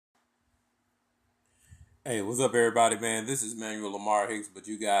Hey, what's up, everybody, man? This is Manuel Lamar Hicks, but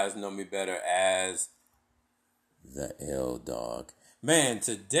you guys know me better as the L Dog. Man,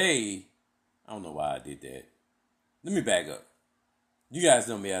 today, I don't know why I did that. Let me back up. You guys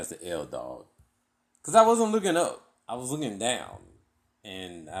know me as the L Dog. Because I wasn't looking up, I was looking down.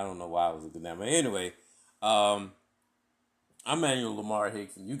 And I don't know why I was looking down. But anyway, um, I'm Manuel Lamar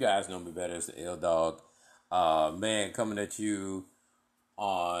Hicks, and you guys know me better as the L Dog. Man, coming at you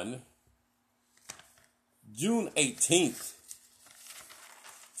on June 18th.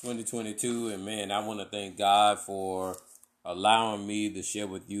 2022, and man, I want to thank God for allowing me to share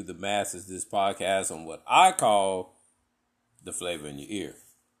with you, the masses, this podcast on what I call the flavor in your ear.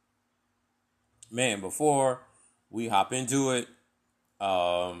 Man, before we hop into it,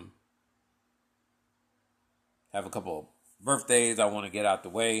 um, have a couple of birthdays I want to get out the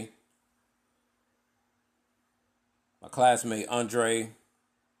way. My classmate Andre,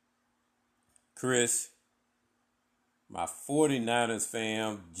 Chris, my 49ers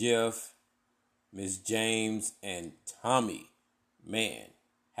fam, Jeff, Miss James, and Tommy. Man,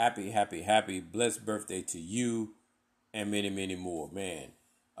 happy, blessed birthday to you and many, many more. Man,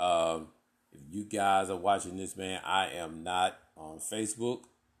 if you guys are watching this, man, I am not on Facebook.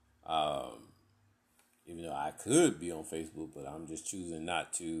 Um, Even though I could be on Facebook, but I'm just choosing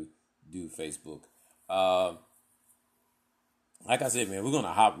not to do Facebook. Uh, like I said, man, we're going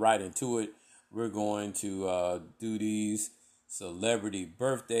to hop right into it. We're going to do these celebrity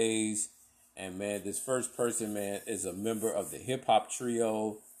birthdays. And, man, this first person, man, is a member of the hip-hop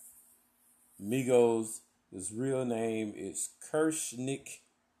trio Migos. His real name is Kershnik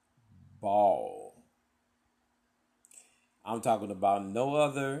Ball. I'm talking about no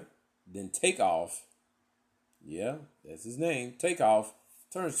other than Takeoff. Yeah, that's his name. Takeoff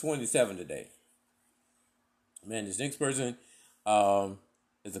turns 27 today. Man, this next person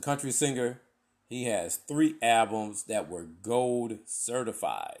is a country singer. He has 3 albums that were gold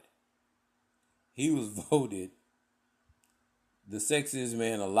certified. He was voted the sexiest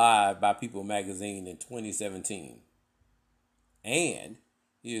man alive by People magazine in 2017. And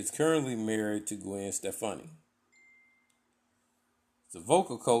he is currently married to Gwen Stefani. He's a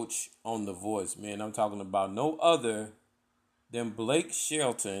vocal coach on The Voice. Man, I'm talking about no other than Blake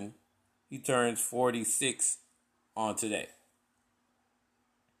Shelton. He turns 46 on today.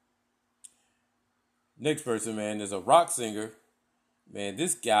 Next person, man, is a rock singer. Man,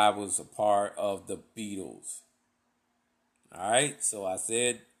 this guy was a part of the Beatles. All right, so I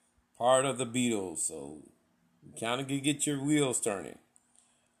said part of the Beatles, so you kind of can get your wheels turning.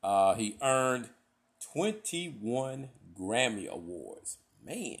 He earned 21 Grammy Awards.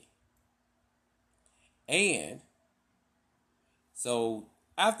 Man. And so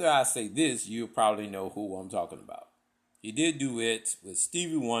after I say this, you'll probably know who I'm talking about. He did duets with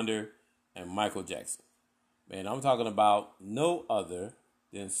Stevie Wonder and Michael Jackson. Man, I'm talking about no other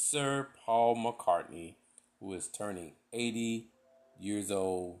than Sir Paul McCartney, who is turning 80 years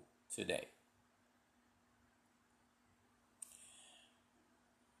old today.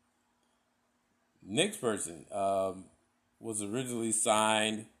 Next person was originally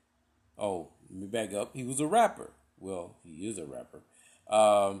signed. Oh, let me back up. He was a rapper. Well, he is a rapper.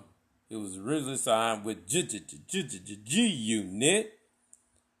 He was originally signed with G Unit.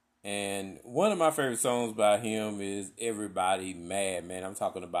 And one of my favorite songs by him is Everybody Mad, man. I'm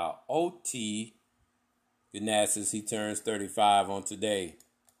talking about O.T. Ganasis. He turns 35 on today.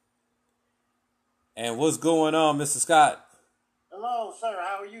 And what's going on, Mr. Scott? Hello, sir.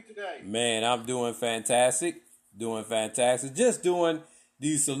 How are you today? Man, I'm doing fantastic. Doing fantastic. Just doing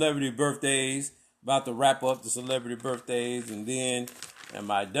these celebrity birthdays. About to wrap up the celebrity birthdays. And then, am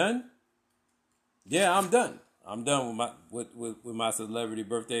I done? Yeah, I'm done. I'm done with my celebrity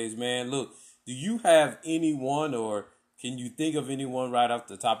birthdays, man. Look, do you have anyone, or can you think of anyone right off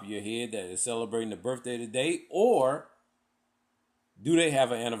the top of your head that is celebrating a birthday today, or do they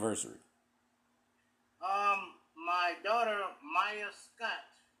have an anniversary? My daughter Maya Scott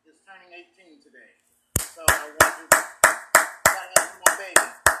is turning 18 today, so I want to have my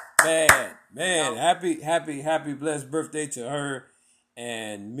baby. Man, happy, blessed birthday to her,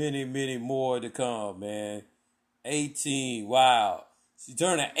 and many, many more to come, man. 18, wow. She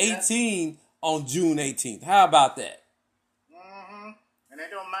turned 18 on June 18th. How about that? And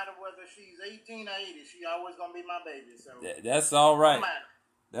it don't matter whether she's 18 or 80. She always gonna be my baby. So that's all right. No matter.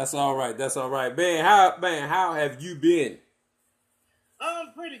 That's all right. That's all right, man. How have you been?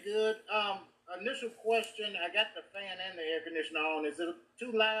 Pretty good. Initial question. I got the fan and the air conditioner on. Is it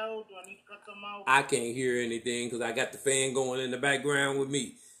too loud? Do I need to cut some off? I can't hear anything because I got the fan going in the background with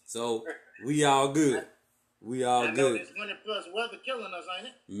me. So we all good. We all I know good. this 100 plus weather killing us, ain't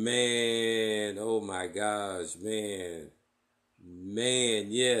it? Man, oh my gosh, man. Man,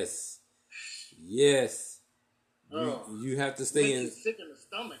 yes. Yes. Oh, You have to stay makes in. you sick in the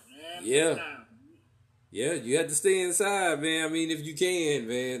stomach, man. Yeah. Sometimes. Yeah, you have to stay inside, man. I mean, if you can,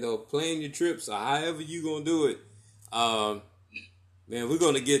 man, or plan your trips or however you gonna do it. Man, we're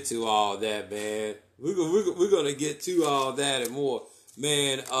gonna get to all that, man. We're gonna get to all that and more,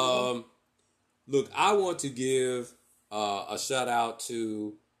 man. Look, I want to give a shout out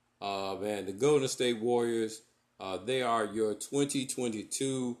to man the Golden State Warriors. They are your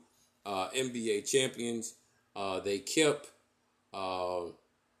 2022 NBA champions. They kept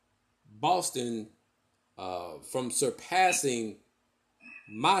Boston from surpassing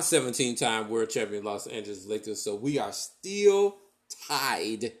my 17-time world champion Los Angeles Lakers. So we are still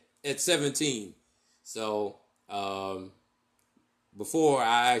tied at 17. So before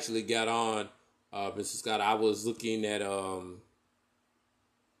I actually got on, Mr. Scott, I was looking at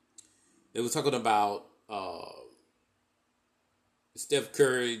they were talking about Steph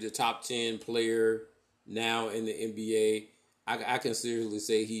Curry, the top 10 player now in the NBA. I can seriously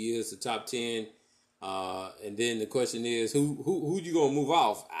say he is the top 10. And then the question is, who you gonna move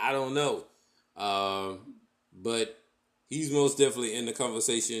off? I don't know. But he's most definitely in the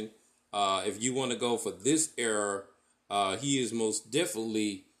conversation. If you want to go for this era, he is most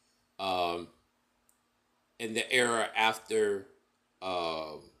definitely in the era after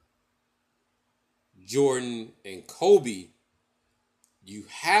Jordan and Kobe. You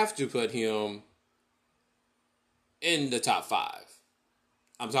have to put him in the top 5.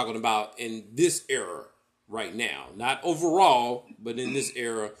 I'm talking about in this era right now. Not overall, but in this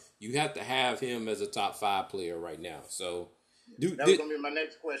era, you have to have him as a top 5 player right now. So that was going to be my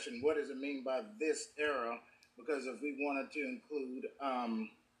next question. What does it mean by this era? Because if we wanted to include,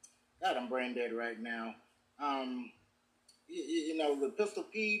 God, I'm brain dead right now. You know, with Pistol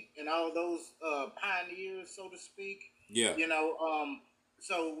Pete and all those pioneers, so to speak. Yeah. You know,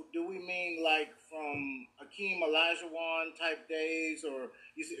 so do we mean like from Akeem Olajuwon type days, or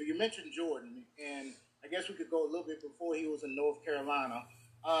you mentioned Jordan, and I guess we could go a little bit before he was in North Carolina.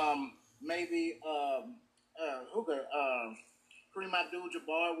 Maybe who could Kareem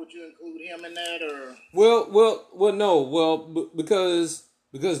Abdul-Jabbar? Would you include him in that, or? Well, no,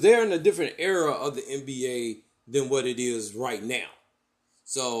 because they're in a different era of the NBA than what it is right now.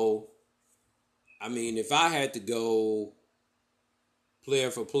 So, I mean, if I had to go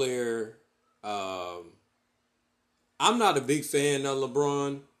player for player, I'm not a big fan of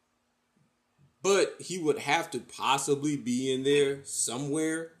LeBron, but he would have to possibly be in there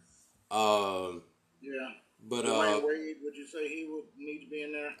somewhere. Yeah. But Dwayne Wade, would you say he would need to be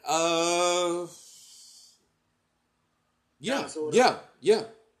in there? Yeah, sorta? yeah.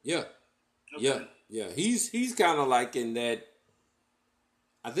 Okay. Yeah. He's kind of like in that.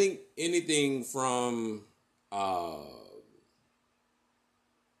 I think anything from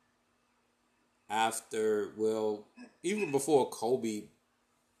after, well, even before Kobe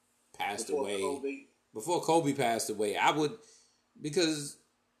passed away. Before Kobe passed away, I would, because,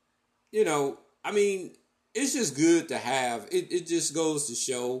 you know, I mean, it's just good to have, it just goes to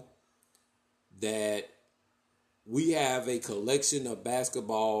show that we have a collection of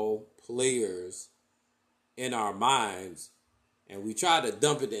basketball players in our minds, and we try to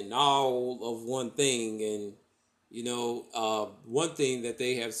dump it in all of one thing. And, you know, one thing that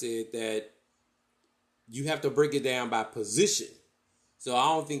they have said that you have to break it down by position. So I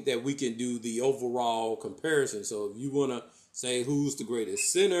don't think that we can do the overall comparison. So if you want to say who's the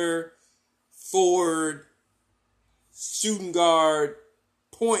greatest center, forward, shooting guard,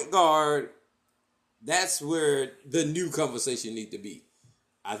 point guard, that's where the new conversation need to be.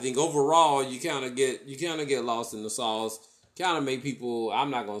 I think overall you kind of get lost in the sauce. Kind of make people,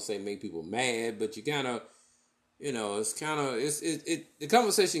 I'm not gonna say make people mad, but you kind of, you know, it's kind of the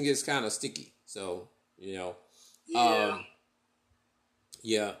conversation gets kind of sticky. So, you know,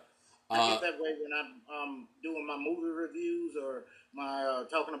 yeah. I get that way when I'm doing my movie reviews or my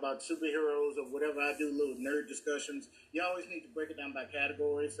talking about superheroes or whatever I do, little nerd discussions. You always need to break it down by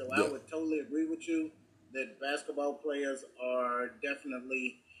category. So I would totally agree with you that basketball players are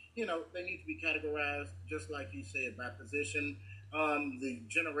definitely, you know, they need to be categorized just like you said by position. The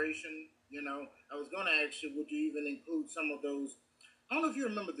generation, you know, I was going to ask you, would you even include some of those? I don't know if you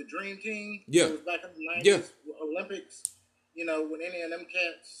remember the Dream Team. Yeah. It was back in the 90s Olympics. You know, when any of them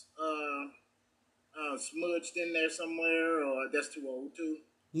cats smudged in there somewhere, or that's too old too.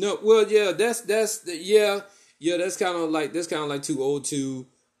 No, well, yeah, that's kind of like too old too.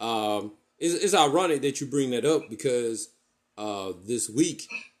 It's ironic that you bring that up because this week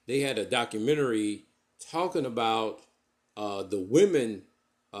they had a documentary talking about the women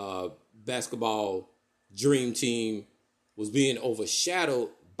basketball dream team was being overshadowed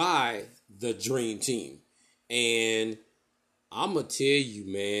by the dream team. And I'm going to tell you,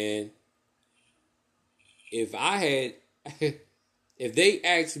 man, if I had, if they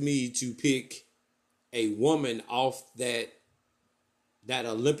asked me to pick a woman off that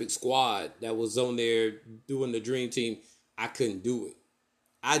Olympic squad that was on there doing the dream team, I couldn't do it.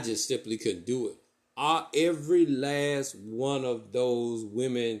 I just simply couldn't do it. Every last one of those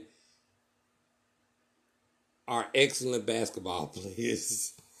women are excellent basketball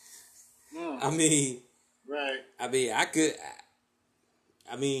players. I mean, right. At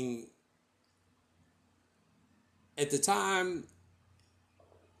the time,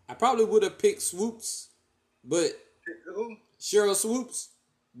 I probably would have picked Swoops, but Who? Cheryl Swoops.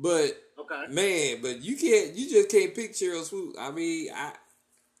 But okay, man, but you just can't pick Cheryl Swoops. I mean,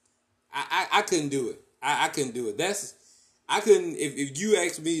 I couldn't do it. I couldn't do it. I couldn't. If you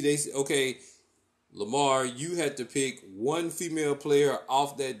asked me, they said, okay, Lamar, you had to pick one female player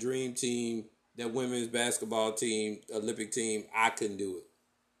off that dream team, that women's basketball team, Olympic team. I couldn't do it.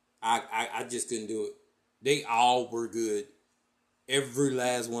 I just couldn't do it. They all were good. Every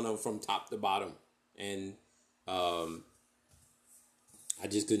last one of them from top to bottom. And I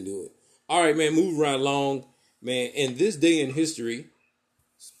just couldn't do it. All right, man, move right along. Man, in this day in history,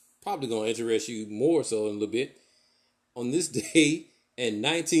 it's probably going to interest you more so in a little bit. On this day in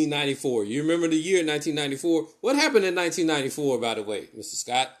 1994, you remember the year 1994? What happened in 1994, by the way, Mr.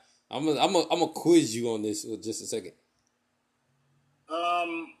 Scott? I'm gonna quiz you on this for just a second.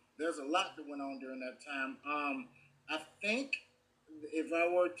 There's a lot that went on during that time. I think if I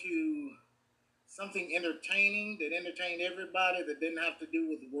were to something entertaining that entertained everybody that didn't have to do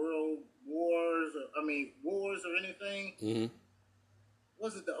with world wars or anything. Mm-hmm.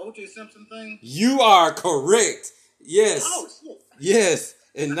 Was it the O.J. Simpson thing? You are correct. Yes. Oh shit. Yes.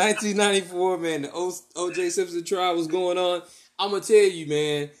 In 1994, man, the O.J. Simpson trial was going on. I'm gonna tell you,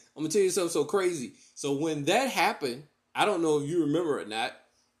 man. I'm gonna tell you something so crazy. So when that happened, I don't know if you remember or not.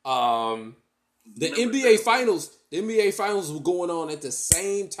 The NBA finals were going on at the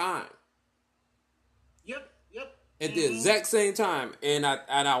same time. Yep. At the exact same time. And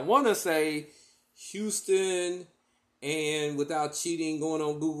I want to say Houston, and without cheating, going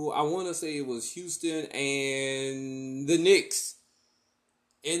on Google, I want to say it was Houston and the Knicks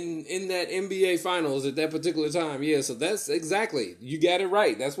in that NBA finals at that particular time. Yeah, so that's exactly, you got it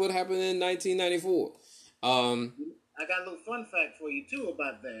right. That's what happened in 1994. I got a little fun fact for you too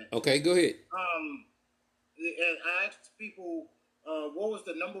about that. Okay, go ahead. I asked people, what was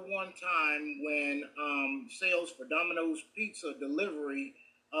the number one time when sales for Domino's Pizza delivery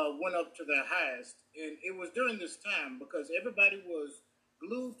went up to their highest? And it was during this time because everybody was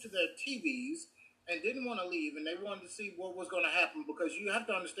glued to their TVs and didn't want to leave, and they wanted to see what was going to happen, because you have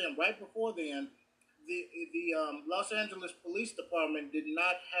to understand, right before then, the Los Angeles Police Department did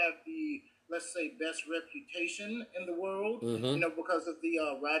not have the, let's say, best reputation in the world, because of the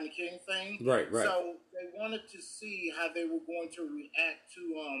Rodney King thing. Right. So they wanted to see how they were going to react to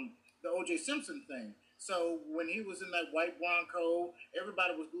the O.J. Simpson thing. So when he was in that white Bronco,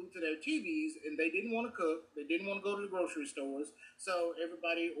 everybody was glued to their TVs, and they didn't want to cook. They didn't want to go to the grocery stores. So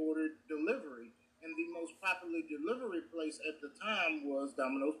everybody ordered delivery. And the most popular delivery place at the time was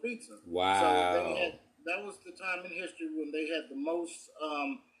Domino's Pizza. Wow. So that was the time in history when they had the most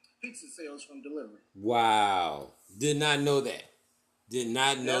pizza sales from delivery. Wow. Did not know that. Did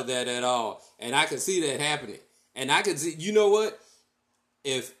not know that at all. And I could see that happening. And I could see, you know what?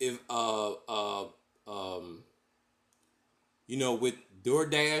 If with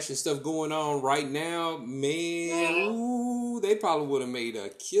DoorDash and stuff going on right now, man, they probably would have made a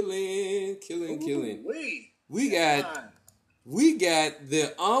killing. We got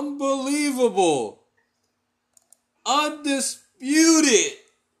the unbelievable, undisputed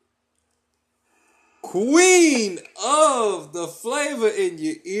queen of the flavor in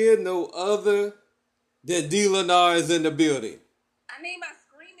your ear, no other than D. Lenar is in the building. I need my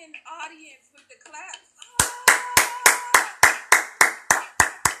screaming audience with the claps.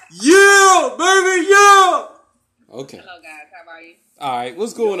 Yeah, baby, yeah. Okay. Hello, guys. How are you? All right.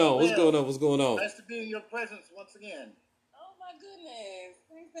 What's going on? What's going on? Nice to be in your presence once again. Oh my goodness!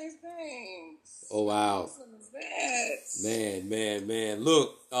 Thanks. Oh wow. Man.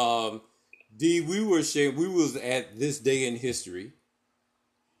 Look, D, we was at this day in history,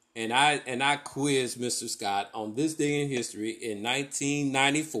 and I quizzed Mr. Scott on this day in history in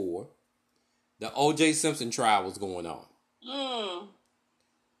 1994. The O.J. Simpson trial was going on.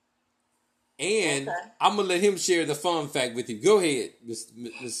 And I'm going to let him share the fun fact with you. Go ahead,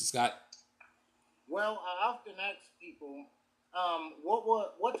 Mr. Scott. Well, I often ask people,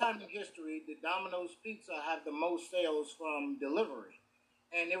 what time in history did Domino's Pizza have the most sales from delivery?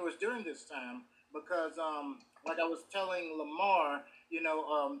 And it was during this time because, like I was telling Lamar, the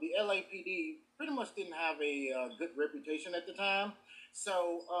LAPD pretty much didn't have a good reputation at the time.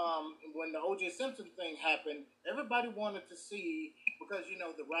 So when the O.J. Simpson thing happened, everybody wanted to see because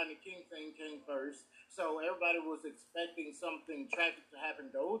the Rodney King thing came first. So everybody was expecting something tragic to happen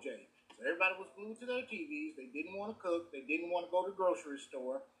to O.J. So everybody was glued to their TVs. They didn't want to cook. They didn't want to go to the grocery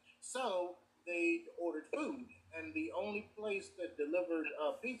store. So they ordered food. And the only place that delivered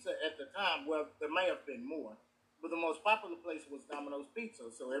pizza at the time, well, there may have been more, but the most popular place was Domino's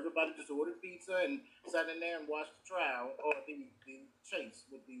Pizza. So everybody just ordered pizza and sat in there and watched the trial or the chase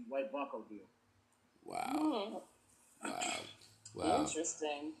with the white Bronco deal. Wow. Wow.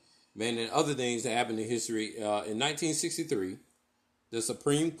 Interesting. Man, and other things that happened in history. In 1963, the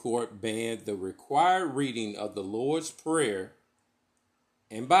Supreme Court banned the required reading of the Lord's Prayer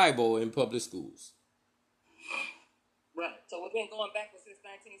and Bible in public schools. Right. So we've been going backwards since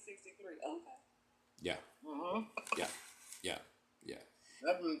 1963. Okay. Yeah. Mm-hmm. Yeah.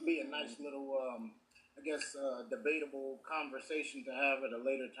 That would be a nice little, debatable conversation to have at a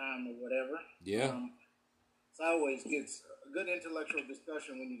later time or whatever. Yeah. It's always gets a good intellectual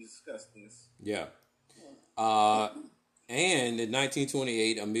discussion when you discuss this. Yeah. And in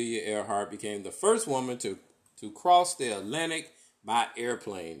 1928, Amelia Earhart became the first woman to cross the Atlantic by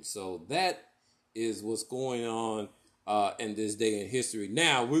airplane. So that is what's going on in this day in history.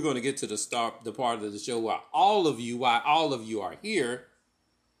 Now we're going to get to the part of the show why all of you are here,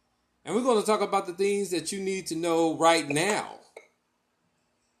 and we're going to talk about the things that you need to know right now.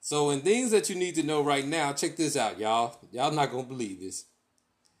 So in things that you need to know right now, check this out, y'all. Y'all not going to believe this.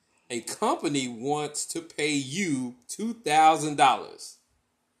 A company wants to pay you $2,000.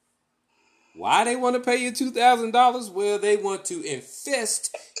 Why they want to pay you $2,000? Well, they want to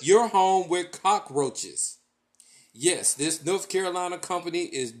infest your home with cockroaches. Yes, this North Carolina company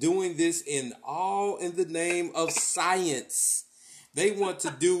is doing this in the name of science. They want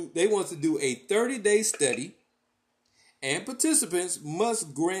to do a 30-day study, and participants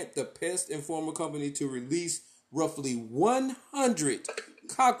must grant the Pest Informer Company to release roughly 100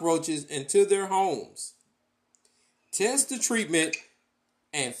 cockroaches into their homes. Test the treatment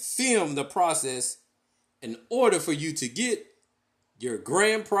and film the process in order for you to get your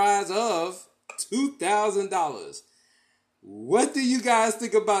grand prize of $2,000. What do you guys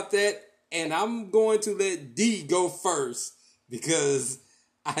think about that? And I'm going to let D go first because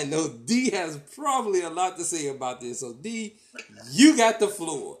I know D has probably a lot to say about this. So D, you got the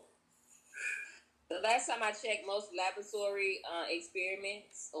floor. The last time I checked, most laboratory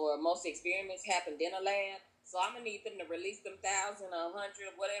experiments or most experiments happened in a lab. So I'm gonna need them to release them 1,000 or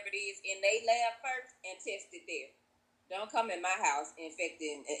 100, whatever it is, in their lab first and test it there. Don't come in my house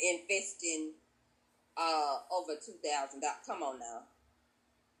infesting over $2,000. Come on now,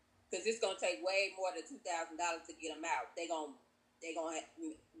 because it's gonna take way more than $2,000 to get them out. They gonna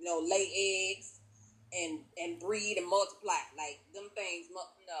lay eggs and breed and multiply like them things.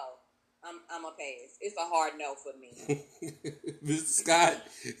 No. I'm a pass. It's a hard no for me. Mr. Scott,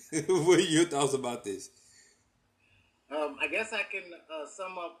 what are your thoughts about this? I guess I can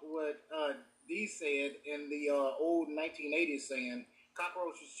sum up what Dee said in the old 1980s saying,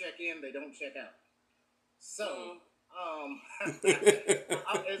 cockroaches check in, they don't check out. So,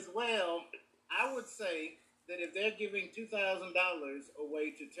 as well, I would say that if they're giving $2,000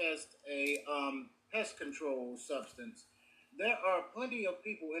 away to test a pest control substance, there are plenty of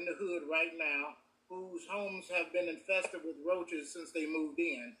people in the hood right now whose homes have been infested with roaches since they moved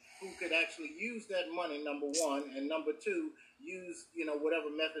in, who could actually use that money, number one, and number two, use,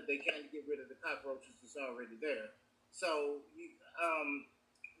 whatever method they can to get rid of the cockroaches that's already there. So,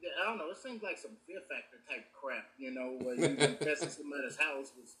 I don't know, it seems like some Fear Factor type crap, where you infest somebody's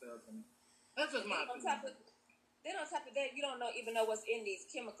house with stuff, and that's just my opinion. Then on top of that, you don't even know what's in these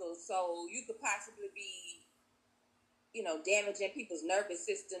chemicals, so you could possibly be damaging people's nervous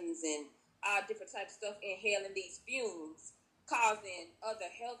systems and all different types of stuff, inhaling these fumes, causing other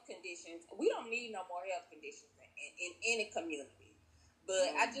health conditions. We don't need no more health conditions in any community.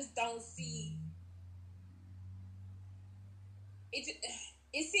 But I just don't see it.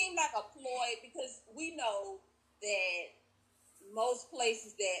 It seemed like a ploy because we know that most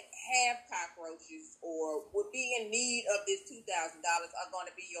places that have cockroaches or would be in need of this $2,000 are going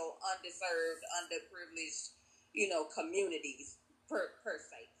to be your underserved, underprivileged, communities per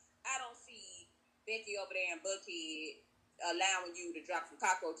se. I don't see Becky over there in Buckhead allowing you to drop some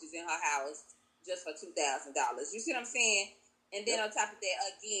cockroaches in her house just for $2,000. You see what I'm saying? And then on top of that,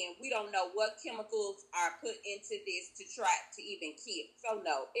 again, we don't know what chemicals are put into this to try to even keep. So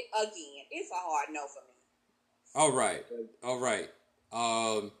no, it's a hard no for me. All right.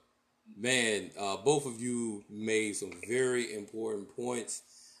 Man, both of you made some very important points.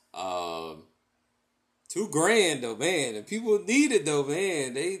 $2,000 though, man. And people need it though,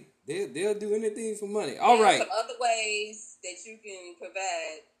 man. They'll do anything for money. All right. Some other ways that you can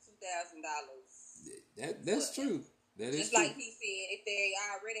provide $2,000. That's true. That is just true. like he said, if they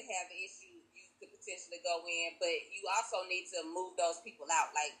already have an issue, you could potentially go in, but you also need to move those people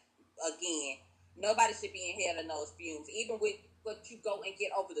out. Like, again, nobody should be inhaling those fumes. Even with what you go and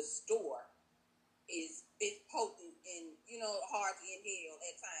get over the store is potent and, hard to inhale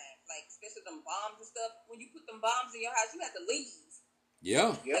at times. Like, especially them bombs and stuff. When you put them bombs in your house, you have to leave.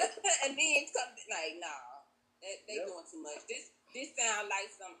 Yeah. And then come, like, nah, they doing too much. This sound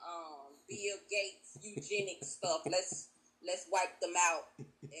like some Bill Gates eugenics stuff. Let's wipe them out.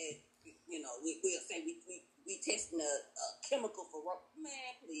 And, we'll say we testing a chemical for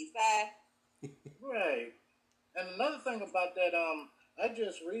man. Please, bye. Right. And another thing about that, I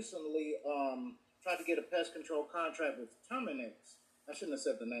just recently tried to get a pest control contract with Terminix. I shouldn't have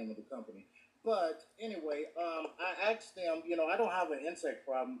said the name of the company. But anyway, I asked them, I don't have an insect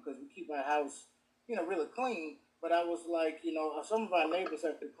problem because we keep my house, really clean. But I was like, some of our neighbors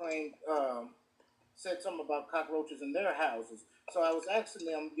have complained, said something about cockroaches in their houses. So I was asking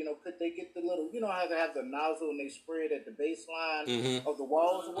them, could they get the little, how they have the nozzle and they spray it at the baseline of the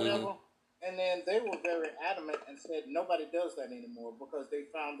walls or whatever? And then they were very adamant and said nobody does that anymore because they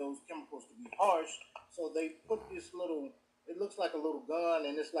found those chemicals to be harsh. So they put this little, it looks like a little gun,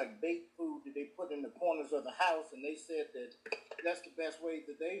 and it's like baked food that they put in the corners of the house. And they said that that's the best way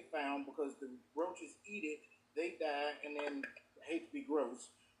that they found because the roaches eat it, they die, and then, I hate to be gross,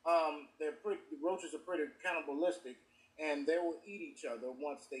 the roaches are pretty cannibalistic, and they will eat each other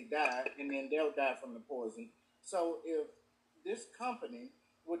once they die, and then they'll die from the poison. So if this company,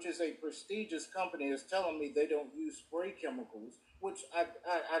 which is a prestigious company, is telling me they don't use spray chemicals, which I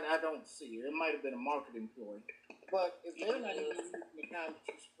don't see. It might have been a marketing ploy. But if they're not even using the kind that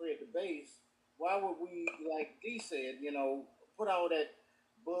you spray at the base, why would we, like Dee said, put all that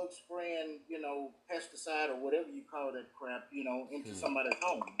bug spraying, pesticide or whatever you call that crap, into somebody's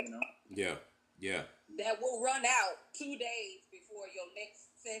home, Yeah. That will run out 2 days before your next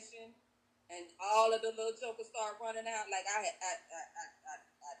session, and all of the little jokers start running out. Like I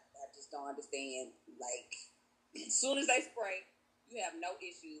just don't understand. Like, as soon as they spray, you have no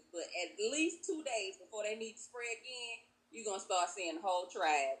issues. But at least 2 days before they need to spray again, you're gonna start seeing the whole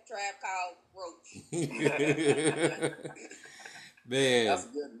tribe called roach. Man, that's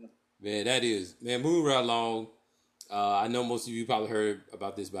good. Man, that is. Man, moving right along. I know most of you probably heard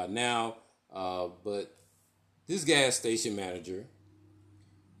about this by now, but this gas station manager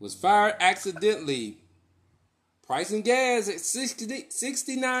was fired accidentally, pricing gas at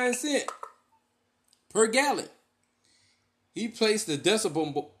 69 cents per gallon. He placed the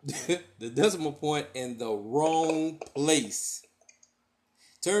decimal point in the wrong place.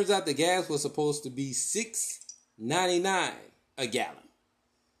 Turns out the gas was supposed to be $6.99 a gallon.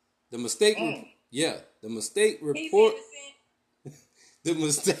 The mistake, the mistake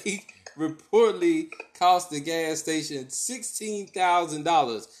reportedly cost the gas station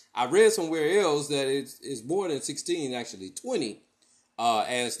 $16,000. I read somewhere else that it's more than 16, actually 20,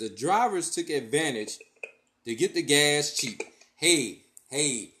 as the drivers took advantage to get the gas cheap. Hey,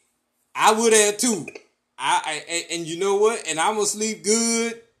 I would have too. And you know what? And I'm gonna sleep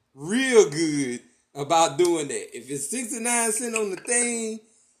good, real good about doing that. If it's 69 cents on the thing,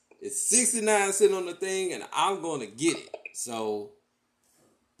 it's 69 cents on the thing, and I'm gonna get it. So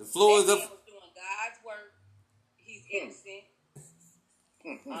the floor is up. He was doing God's work. He's innocent.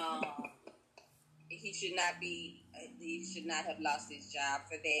 He should not be. He should not have lost his job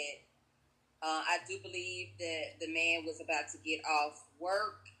for that. I do believe that the man was about to get off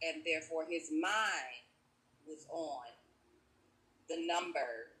work, and therefore his mind was on the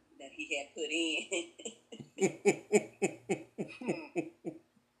number that he had put in.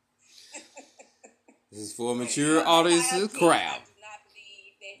 This is for a mature audience crowd. I do not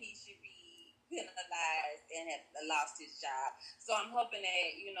believe that he should be penalized and have lost his job. So I'm hoping that,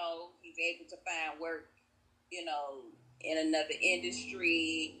 he's able to find work, in another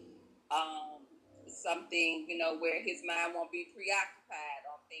industry, something, where his mind won't be preoccupied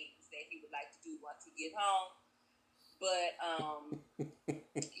on things that he would like to do once he get home. But,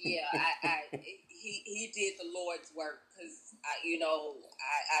 he did the Lord's work because, I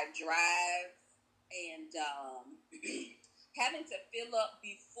drive and having to fill up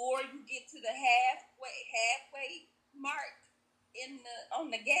before you get to the halfway mark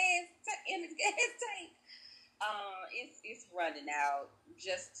on the gas in the gas tank. It's running out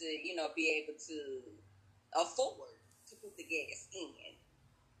just to be able to afford to put the gas in.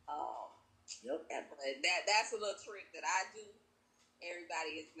 Yep. But that's a little trick that I do.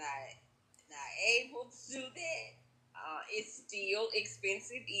 Everybody is not able to do that. It's still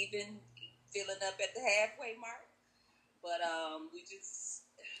expensive, even filling up at the halfway mark. But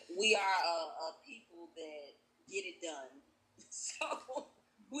we are a people that get it done. So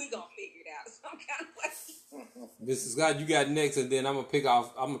we gonna figure it out some kind of way. Mr. Scott, you got next, and then I'm gonna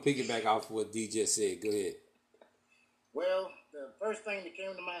piggyback off what D just said. Go ahead. Well, the first thing that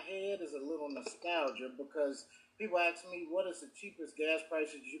came to my head is a little nostalgia because people ask me what is the cheapest gas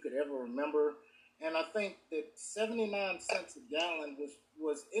prices you could ever remember, and I think that 79 cents a gallon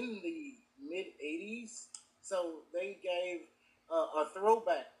was in the mid 80s. So they gave a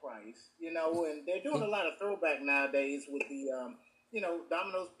throwback price, and they're doing a lot of throwback nowadays with the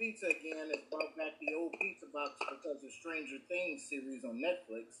Domino's Pizza again has brought back the old pizza box because of Stranger Things series on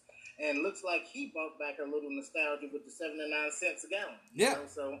Netflix. And looks like he brought back a little nostalgia with the 79 cents a gallon. Yeah.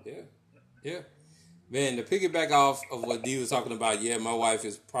 So Yeah. Man, to piggyback off of what Dee was talking about, yeah, my wife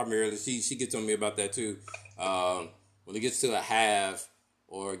is primarily, she gets on me about that too. When it gets to a half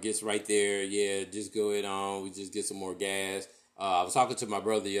or it gets right there, yeah, just go it on. We just get some more gas. I was talking to my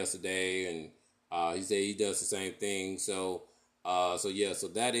brother yesterday, and he said he does the same thing. So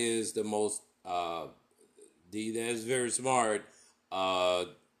that is the most, Dee, that is very smart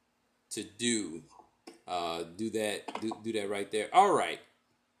to do. Do that right there. All right.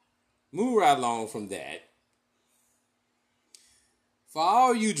 Move right along from that. For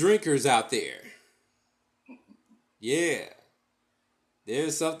all you drinkers out there, yeah,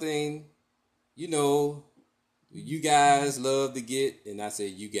 there's something, you guys love to get, and I say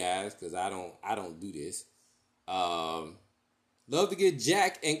you guys because I don't do this. Love to get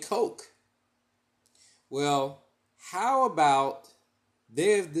Jack and Coke. Well, how about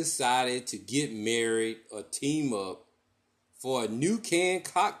they've decided to get married or team up for a new canned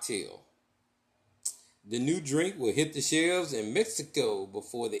cocktail. The new drink will hit the shelves in Mexico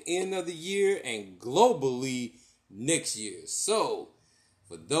before the end of the year and globally next year. So,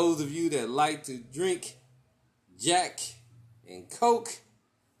 for those of you that like to drink Jack and Coke,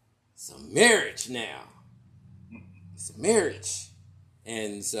 it's a marriage now. It's a marriage.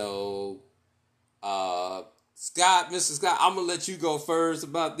 And so, Mr. Scott, I'm going to let you go first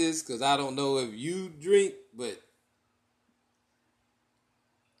about this because I don't know if you drink, but...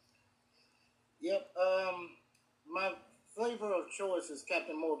 Yep. My flavor of choice is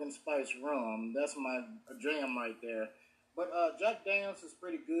Captain Morgan Spice Rum. That's my jam right there. But Jack Daniels is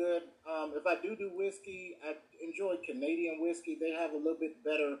pretty good. If I do whiskey, I enjoy Canadian whiskey. They have a little bit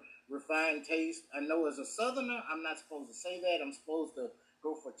better refined taste. I know as a Southerner, I'm not supposed to say that. I'm supposed to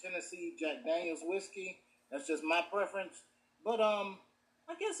go for Tennessee Jack Daniels whiskey. That's just my preference. But I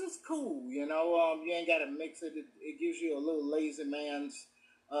guess it's cool. You ain't got to mix it. It gives you a little lazy man's.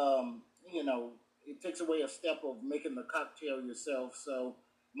 It takes away a step of making the cocktail yourself. So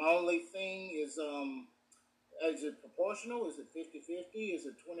my only thing is it proportional? Is it 50-50? Is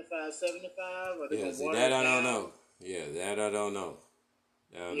it 25-75? Yeah, see, that I don't know. Yeah, that I don't know.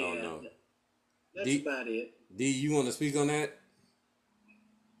 I don't know. That's about it. D, you want to speak on that?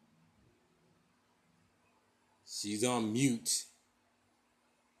 She's on mute.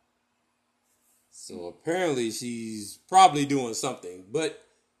 So apparently she's probably doing something, but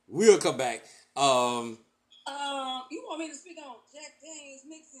we'll come back. You want me to speak on Jack Daniels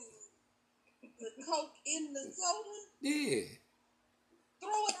mixing the Coke in the soda? Yeah.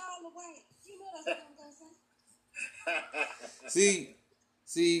 Throw it all away. You know that's what I'm gonna say.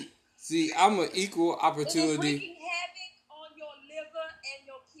 See, I'm an equal opportunity. It is wreaking havoc on your liver and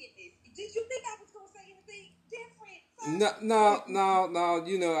your kidneys. Did you think I was gonna say anything different?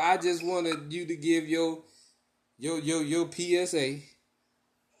 No. I just wanted you to give your PSA.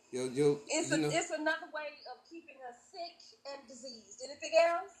 It's another way of keeping us sick and diseased. Anything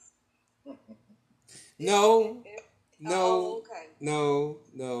else? No. Okay. No.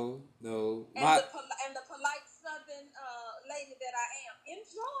 And the polite Southern lady that I am,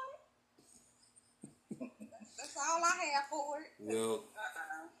 enjoy. That's all I have for it. Well,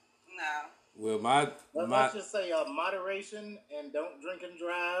 no. Well, let's just say moderation and don't drink and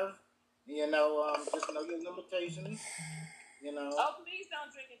drive. Just know your limitations. Oh, please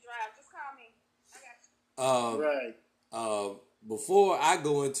don't drink and drive. Just call me. I got you. Right. Before I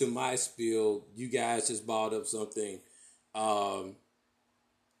go into my spiel, you guys just brought up something. I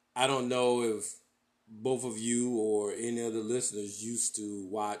don't know if both of you or any of the listeners used to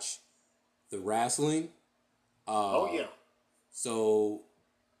watch the wrestling. Oh yeah. So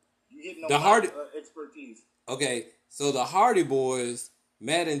You hitting on the my Hardy, expertise. okay. So the Hardy Boys,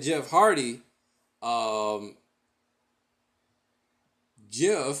 Matt and Jeff Hardy,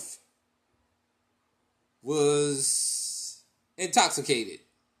 Jeff was intoxicated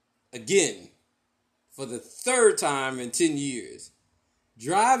again for the third time in 10 years,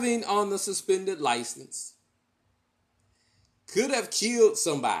 driving on the suspended license, could have killed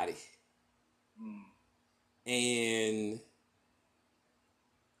somebody. And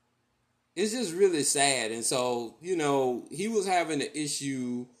it's just really sad. And so, he was having an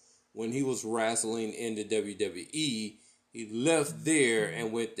issue when he was wrestling in the WWE. He left there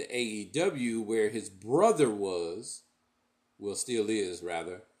and went to AEW, where his brother was, still is,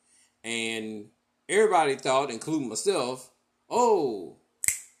 rather. And everybody thought, including myself, oh,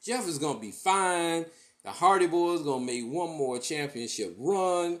 Jeff is going to be fine. The Hardy Boys going to make one more championship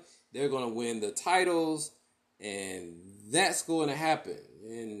run. They're going to win the titles. And that's going to happen.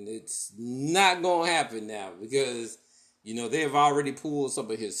 And it's not going to happen now because, they've already pulled some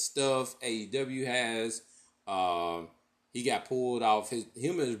of his stuff. AEW has. He got pulled off. Him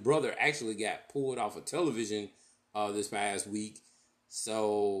and his brother actually got pulled off of television this past week.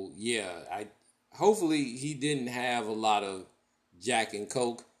 So, yeah, hopefully he didn't have a lot of Jack and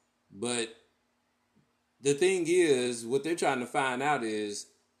Coke. But the thing is, what they're trying to find out is,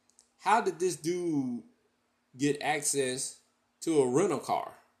 how did this dude get access to a rental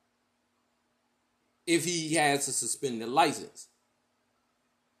car if he has a suspended license?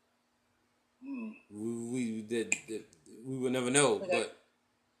 We will never know. But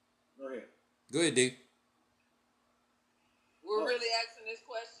go ahead, D. We're really asking this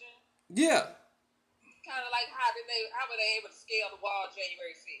question. Yeah. Kind of like how were they able to scale the wall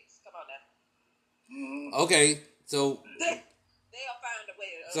January 6th? Come on now. Okay, so they'll find a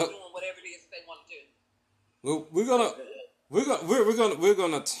way of doing whatever it is they want to do. Well, we're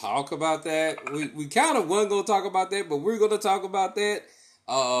gonna talk about that. We kind of weren't gonna talk about that, but we're gonna talk about that.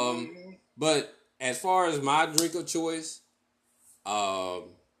 But as far as my drink of choice,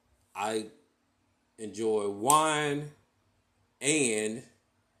 I enjoy wine and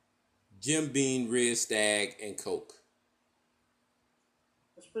Jim Beam Red Stag and Coke.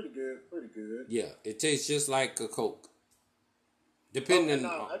 That's pretty good. Pretty good. Yeah, it tastes just like a Coke, depending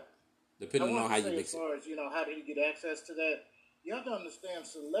on how you mix it. As far as how do you get access to that? You have to understand,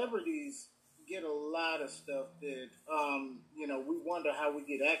 celebrities get a lot of stuff that we wonder how we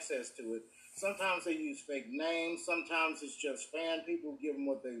get access to it. Sometimes they use fake names. Sometimes it's just fan people give them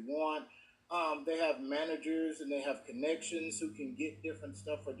what they want. They have managers and they have connections who can get different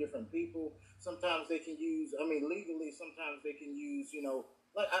stuff for different people. Sometimes they can use, legally, sometimes they can use,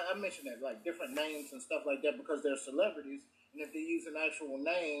 like I mentioned that, like different names and stuff like that because they're celebrities. And if they use an actual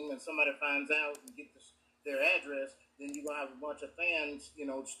name and somebody finds out and get their address, then you're going to have a bunch of fans,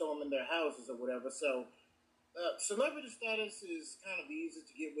 storming their houses or whatever. So celebrity status is kind of easy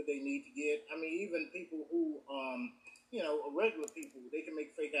to get what they need to get. Even people who, regular people, they can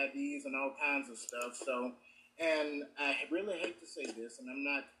make fake IDs and all kinds of stuff. So, and I really hate to say this, and I'm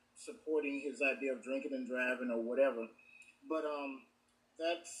not supporting his idea of drinking and driving or whatever, but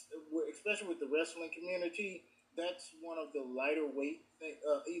that's, especially with the wrestling community, that's one of the lighter weight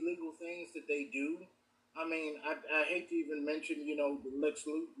illegal things that they do. I hate to even mention, Lex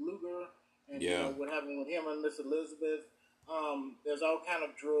Luger and what happened with him and Miss Elizabeth. There's all kind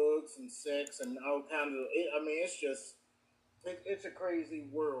of drugs and sex and all kinds of. It's just it's a crazy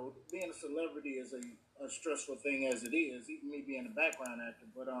world. Being a celebrity is a stressful thing as it is. Even me being a background actor,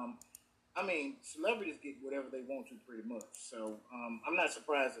 but celebrities get whatever they want to pretty much. So I'm not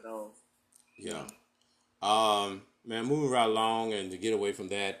surprised at all. Yeah. Man, moving right along and to get away from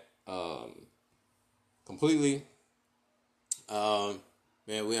that completely.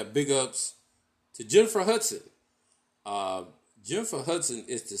 Man, we have big ups to Jennifer Hudson. Jennifer Hudson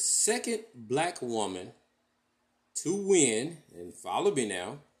is the second black woman to win, and follow me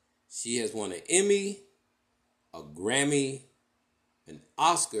now. She has won an Emmy, a Grammy, an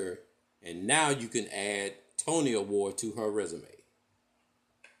Oscar, and now you can add Tony Award to her resume.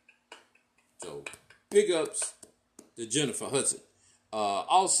 So, big ups to Jennifer Hudson.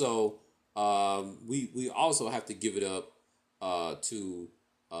 Also, we also have to give it up to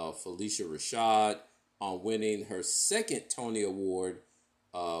Felicia Rashad on winning her second Tony Award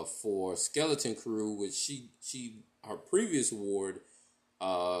for Skeleton Crew, which her previous award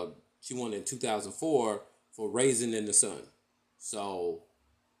she won in 2004 for Raisin in the Sun. So,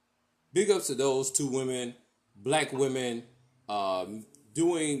 big ups to those two women, black women,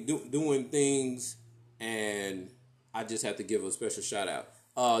 doing things, and I just have to give a special shout out.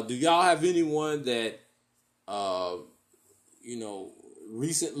 Do y'all have anyone that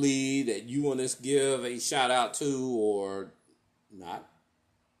recently that you want to give a shout out to or not?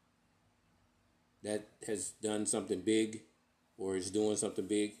 That has done something big or is doing something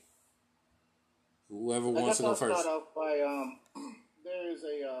big? Whoever wants to go first. I guess I'll start off by, there is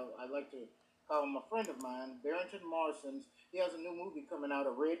I like to call him a friend of mine, Barrington Marsons. He has a new movie coming out,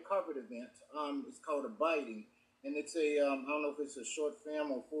 a red carpet event. It's called Abiding. And it's I don't know if it's a short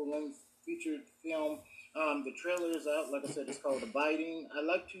film or full-length featured film. The trailer is out. Like I said, it's called Abiding. I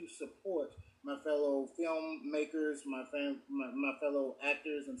like to support my fellow filmmakers, my fellow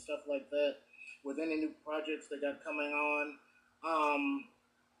actors and stuff like that with any new projects they got coming on.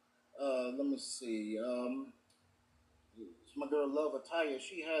 Let me see. It's my girl Love Ataya.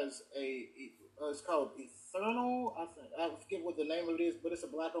 She has it's called Eternal. I forget what the name of it is, but it's a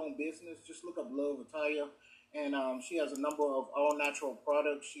black-owned business. Just look up Love Ataya. And she has a number of all-natural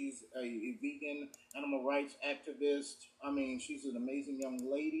products. She's a vegan animal rights activist. I mean, she's an amazing young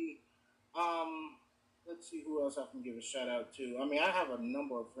lady. Let's see who else I can give a shout-out to. I mean, I have a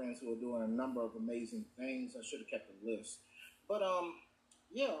number of friends who are doing a number of amazing things. I should have kept a list. But,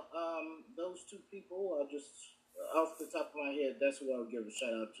 those two people are just, off the top of my head, that's who I'll give a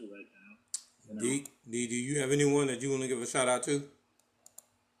shout-out to right now. D, do you have anyone that you want to give a shout-out to?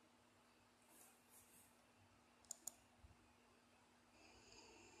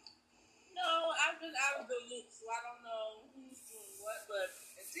 Out of the loop, so I don't know who's doing what, but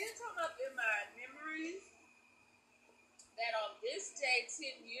it did come up in my memories that on this day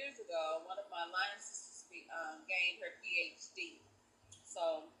 10 years ago, one of my line sisters gained her PhD.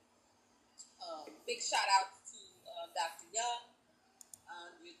 So, big shout out to Dr. Young.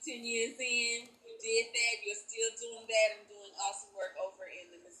 You're 10 years in, you did that, you're still doing that and doing awesome work over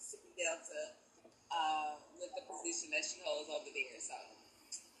in the Mississippi Delta with the position that she holds over there. So,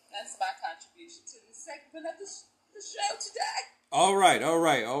 that's my contribution to the segment of the show today. All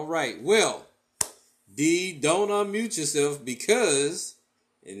right. Well, D, don't unmute yourself because,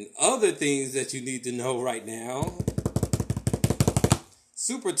 and other things that you need to know right now,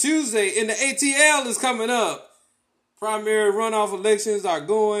 Super Tuesday in the ATL is coming up. Primary runoff elections are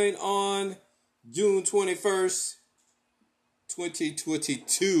going on June 21st,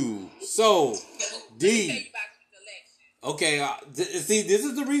 2022. So, D. Okay, see, this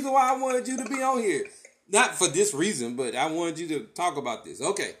is the reason why I wanted you to be on here. Not for this reason, but I wanted you to talk about this.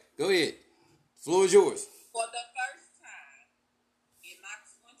 Okay, go ahead. The floor is yours. For the first time in my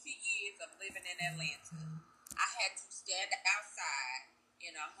 20 years of living in Atlanta, I had to stand outside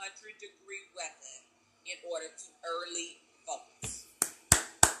in 100-degree weather in order to early vote.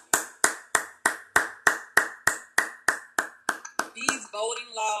 These voting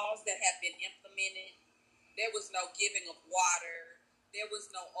laws that have been implemented, there was no giving of water. There was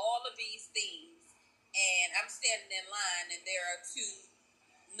no all of these things. And I'm standing in line and there are two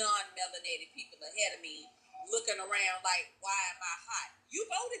non-melanated people ahead of me looking around like, why am I hot? You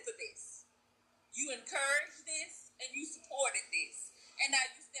voted for this. You encouraged this and you supported this. And now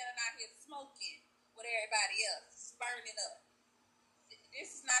you're standing out here smoking with everybody else, burning up.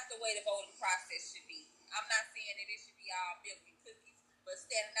 This is not the way the voting process should be. I'm not saying that it should be all milk and cookies, but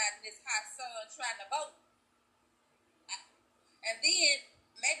standing out in this hot sun trying to vote. And then,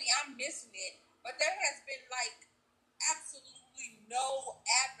 maybe I'm missing it, but there has been, absolutely no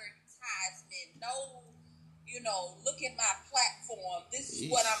advertisement, no, look at my platform, this is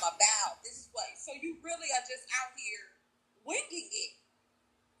what I'm about, this is what, so you really are just out here winging it.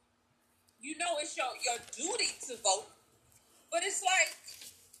 It's your duty to vote, but it's like,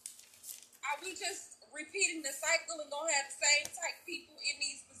 are we just repeating the cycle and gonna have the same type people in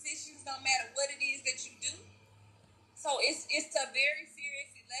these positions no matter what it is that you do? So it's a very serious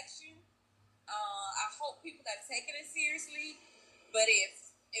election. I hope people are taking it seriously. But if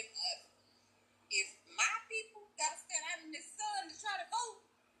my people got to stand out in the sun to try to vote,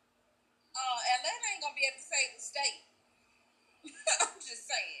 Atlanta ain't gonna be able to save the state. I'm just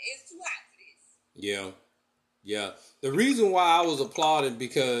saying, it's too hot for this. Yeah. The reason why I was applauding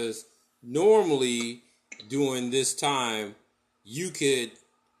because normally during this time you could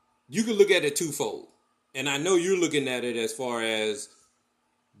look at it twofold. And I know you're looking at it as far as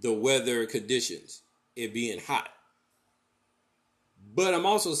the weather conditions, it being hot. But I'm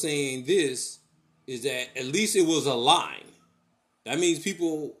also saying this is that at least it was a line. That means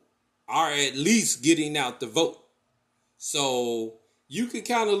people are at least getting out to vote. So you can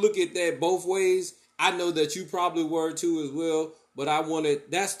kind of look at that both ways. I know that you probably were too as well, but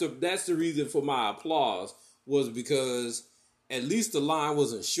that's the reason for my applause was because at least the line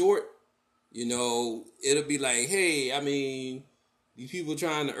wasn't short. It'll be like, hey, I mean, these people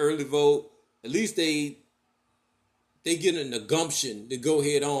trying to early vote, at least they they get in the gumption to go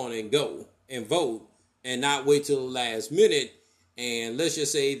head on and go and vote and not wait till the last minute. And let's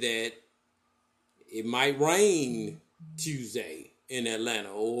just say that it might rain Tuesday in Atlanta,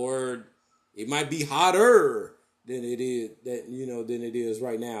 or it might be hotter than it is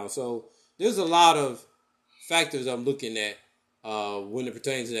right now. So there's a lot of factors I'm looking at when it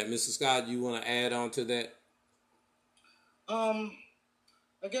pertains to that. Mr. Scott, you want to add on to that?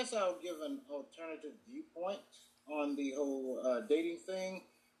 I guess I'll give an alternative viewpoint on the whole dating thing.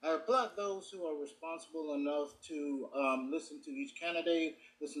 I applaud those who are responsible enough to listen to each candidate,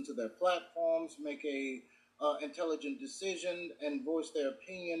 listen to their platforms, make a intelligent decision, and voice their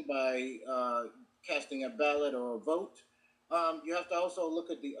opinion by casting a ballot or a vote. You have to also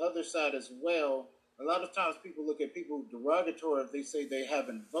look at the other side as well. A lot of times people look at people derogatory if they say they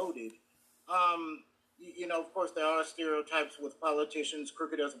haven't voted. Of course, there are stereotypes with politicians,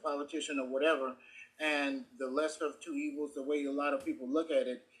 crooked as a politician or whatever, and the lesser of two evils, the way a lot of people look at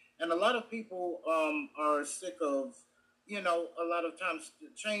it. And a lot of people are sick of, a lot of times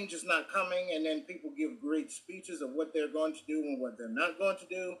change is not coming, and then people give great speeches of what they're going to do and what they're not going to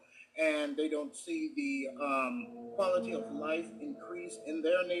do, and they don't see the quality of life increase in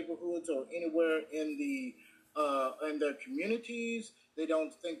their neighborhoods or anywhere in their communities. They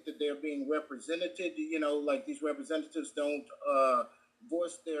don't think that they're being represented. Like these representatives don't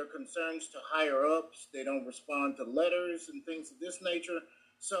voice their concerns to higher ups. They don't respond to letters and things of this nature.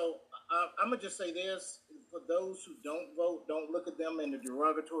 So I'm going to just say this. For those who don't vote, don't look at them in a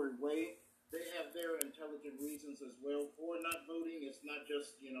derogatory way. They have their intelligent reasons as well for not voting. It's not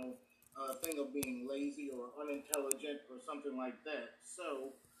just, a thing of being lazy or unintelligent or something like that.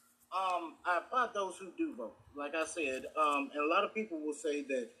 So I applaud those who do vote. Like I said, and a lot of people will say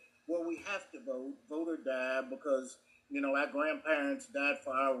that, well, we have to vote or die because, our grandparents died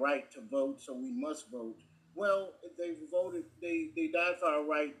for our right to vote, so we must vote. Well, if they voted, they died for our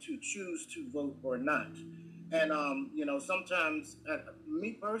right to choose to vote or not. And, sometimes,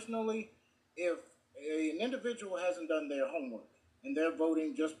 me personally, if an individual hasn't done their homework and they're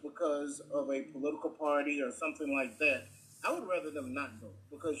voting just because of a political party or something like that, I would rather them not vote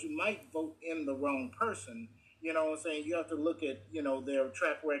because you might vote in the wrong person. You know what I'm saying? You have to look at, their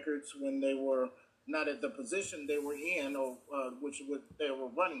track records when they were not at the position they were in or which they were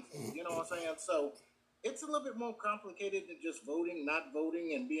running for. You know what I'm saying? So it's a little bit more complicated than just voting, not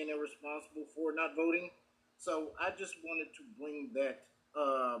voting, and being irresponsible for not voting. So I just wanted to bring that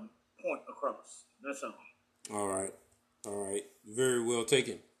point across. That's all. All right. Very well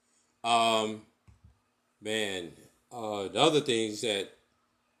taken. Man, the other things that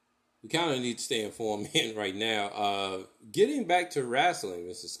we kind of need to stay informed in right now. Getting back to wrestling,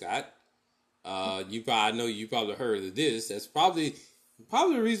 Mr. Scott. I know you probably heard of this. That's probably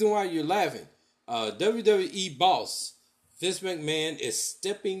the reason why you're laughing. WWE boss Vince McMahon is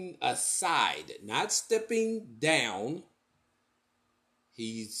stepping aside, not stepping down.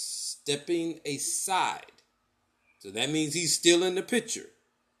 He's stepping aside. So that means he's still in the picture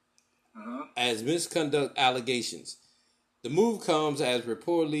as misconduct allegations. The move comes as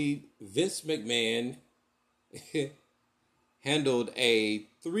reportedly Vince McMahon handled a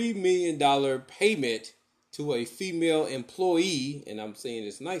 $3 million payment to a female employee, and I'm saying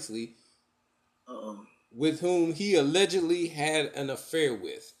this nicely, with whom he allegedly had an affair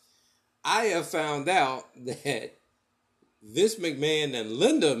with. I have found out that Vince McMahon and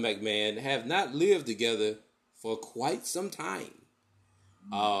Linda McMahon have not lived together for quite some time.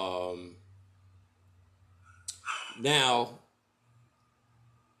 Now,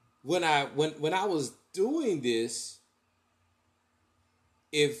 when I was doing this,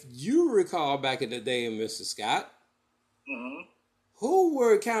 if you recall back in the day, Mr. Scott, who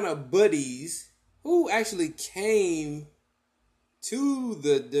were kind of buddies, who actually came to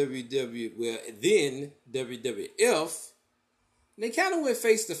the then WWF, and they kind of went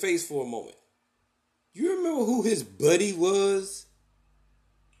face to face for a moment. You remember who his buddy was?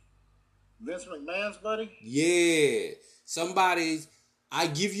 Vince McMahon's buddy? Yeah. Somebody, I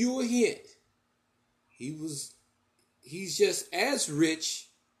give you a hint. He's just as rich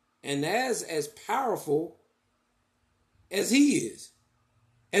and as powerful as he is.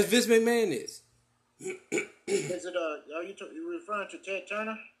 As Vince McMahon is. Is it, are you referring to Ted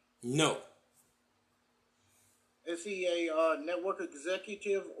Turner? No. Is he a network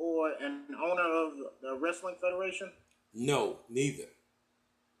executive or an owner of the Wrestling Federation? No, neither.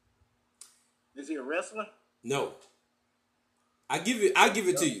 Is he a wrestler? No. I'll give it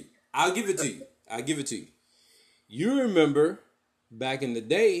to you. You remember back in the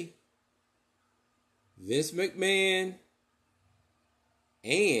day, Vince McMahon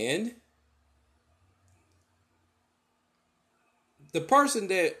and the person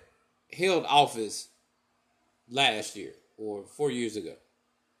that held office last year or 4 years ago.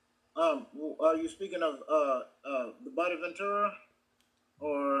 Are you speaking of the Bonaventura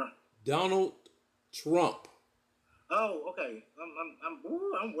or Donald Trump? Oh, okay.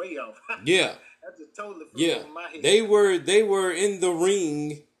 I'm way off. Yeah. That just totally flew over my head. They were in the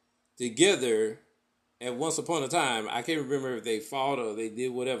ring together at once upon a time. I can't remember if they fought or they did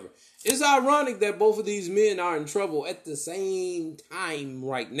whatever. It's ironic that both of these men are in trouble at the same time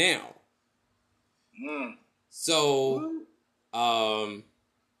right now. So, I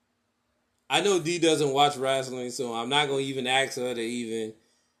know Dee doesn't watch wrestling, so I'm not going to even ask her to even,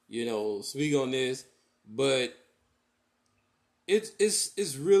 speak on this. But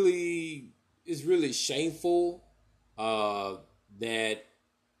it's really shameful that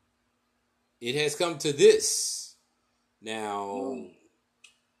it has come to this. Now,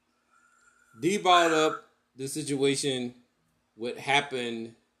 Dee brought up the situation, what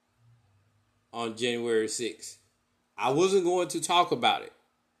happened on January 6th. I wasn't going to talk about it.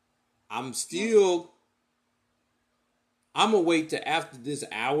 I'm going to wait till after this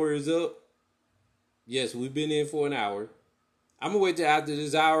hour is up. Yes, we've been in for an hour. I'm going to wait till after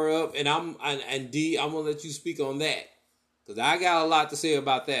this hour up, and D, I'm going to let you speak on that. Because I got a lot to say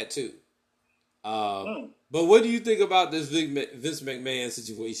about that, too. But what do you think about this Vince McMahon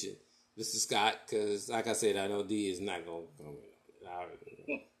situation, Mr. Scott? Because, like I said, I know D is not going to come in. I got a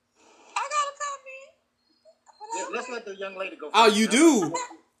comment. Yeah, let's let the young lady go first. Oh, you do?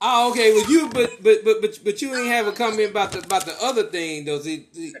 Oh, okay. Well, but you ain't have a comment about the other thing, though.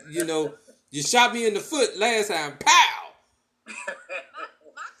 You shot me in the foot last time. Pow! My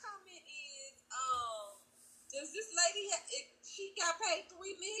comment is, does this lady she got paid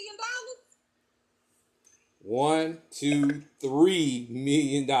 $3 million? 1, 2, $3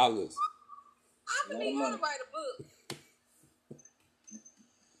 million. I believe her to write a book.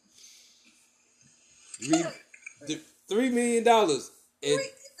 $3 million. It's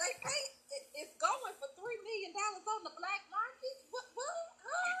going for $3 million on the black market. What?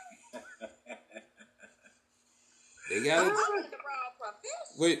 They got it. I'm in the wrong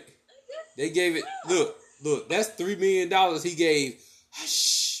profession. Wait, they gave it. Look. That's $3 million. He gave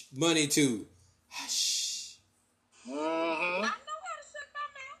money to. Mm-hmm. I know how to shut my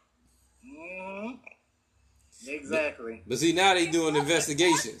mouth. Mm-hmm. Exactly. But see, now they doing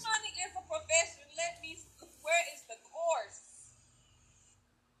investigations. Money is a profession. Where is the course?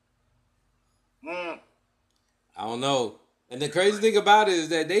 I don't know. And the crazy thing about it is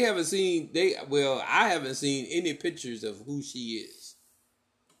that I haven't seen any pictures of who she is.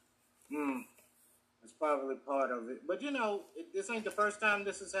 It's probably part of it. But this ain't the first time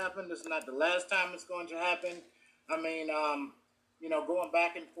this has happened. This is not the last time it's going to happen. I mean, going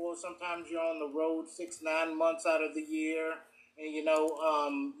back and forth, sometimes you're on the road 6-9 months out of the year. And, you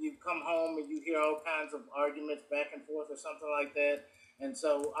come home and you hear all kinds of arguments back and forth or something like that. And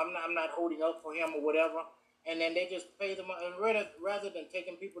so I'm not holding up for him or whatever. And then they just pay them, and rather than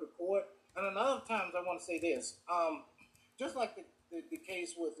taking people to court. And a lot of times I want to say this, just like the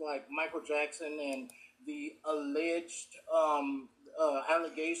case with like Michael Jackson and the alleged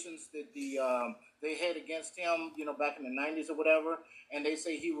allegations that they had against him, back in the 90s or whatever, and they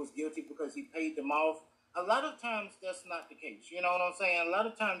say he was guilty because he paid them off. A lot of times that's not the case. You know what I'm saying? A lot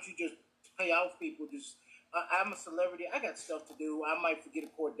of times you just pay off people. I'm a celebrity. I got stuff to do. I might forget a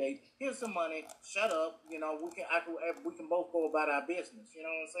court date. Here's some money. Shut up. We can both go about our business. You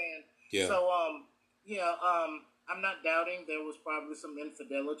know what I'm saying? Yeah. So I'm not doubting there was probably some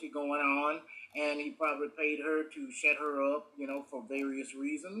infidelity going on, and he probably paid her to shut her up. For various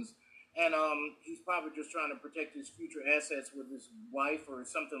reasons. And he's probably just trying to protect his future assets with his wife or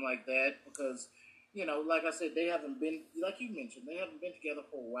something like that because. Like I said, they haven't been, like you mentioned, they haven't been together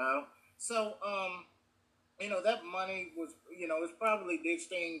for a while. So, that money was, it's probably they're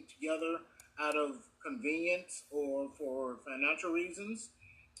staying together out of convenience or for financial reasons.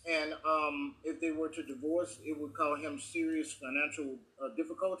 And if they were to divorce, it would cause him serious financial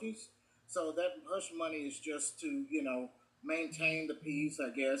difficulties. So that hush money is just to, maintain the peace, I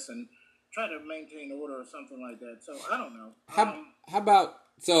guess, and try to maintain order or something like that. So, I don't know. How about,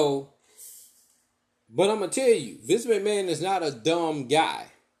 but I'm going to tell you, Vince McMahon is not a dumb guy.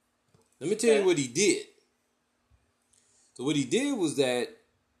 Let me tell you what he did. So what he did was that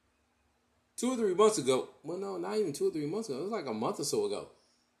 2 or 3 months ago, well, no, not even 2 or 3 months ago, it was like a month or so ago,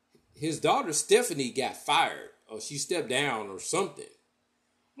 his daughter Stephanie got fired, or she stepped down or something.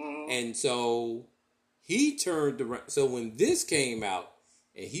 Mm-hmm. And so he turned around. So when this came out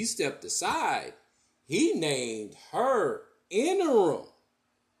and he stepped aside, he named her interim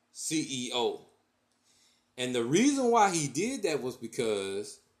CEO. And the reason why he did that was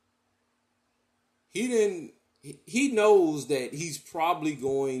because he knows that he's probably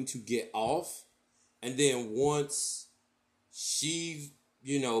going to get off. And then once she,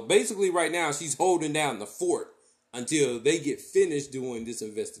 basically right now she's holding down the fort until they get finished doing this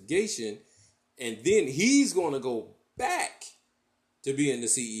investigation. And then he's going to go back to being the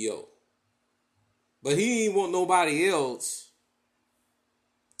CEO. But he ain't want nobody else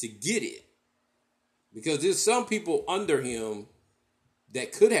to get it. Because there's some people under him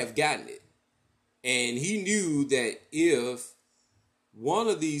that could have gotten it. And he knew that if one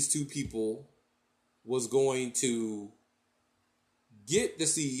of these two people was going to get the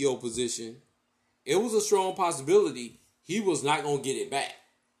CEO position, it was a strong possibility he was not going to get it back.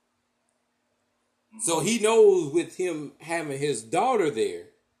 So he knows with him having his daughter there,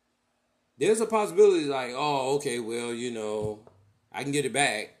 there's a possibility like, oh, okay, well, I can get it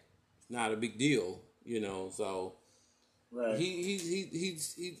back. It's not a big deal, so Right.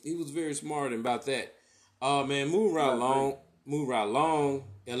 he was very smart about that. Man, move right along.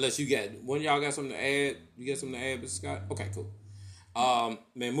 Unless you got one of y'all got something to add. You got something to add, Mr. Scott? Okay, cool.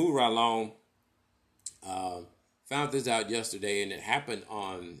 Man, move right along. Found this out yesterday, and it happened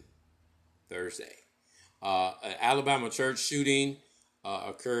on Thursday. An Alabama church shooting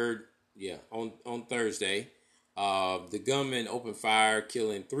occurred, on Thursday. The gunman opened fire,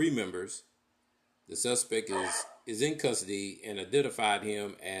 killing 3 members. The suspect is in custody and identified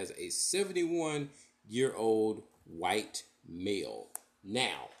him as a 71-year-old white male.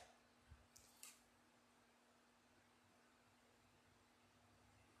 Now,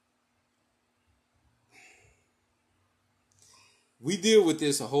 we deal with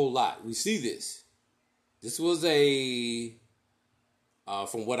this a whole lot. We see this. This was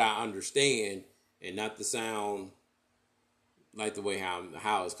from what I understand, and not to sound like the way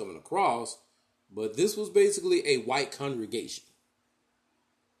how it's coming across, but this was basically a white congregation.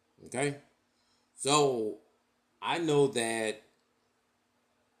 Okay? So, I know that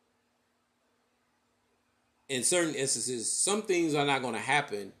in certain instances, some things are not going to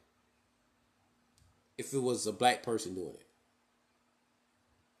happen if it was a black person doing it.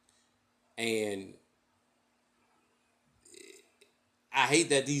 And I hate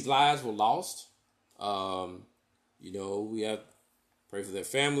that these lives were lost. We have to pray for their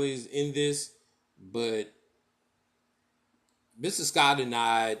families in this. But Mr. Scott and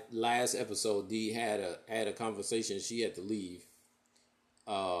I, last episode, Dee had a conversation. She had to leave.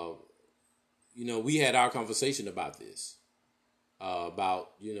 We had our conversation about this,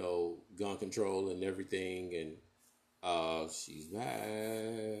 about gun control and everything, and she's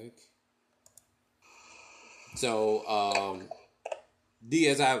back. So, D,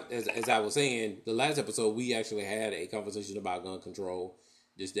 as I was saying, the last episode we actually had a conversation about gun control,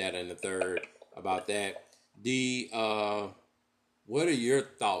 this, that, and the third about that. D, what are your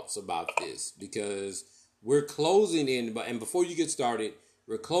thoughts about this? Because we're closing in, and before you get started,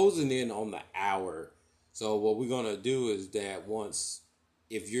 we're closing in on the hour. So what we're gonna do is that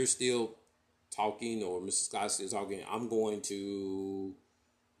if you're still talking or Mr. Scott's still talking, I'm going to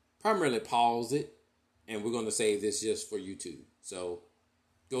primarily pause it, and we're gonna save this just for YouTube. So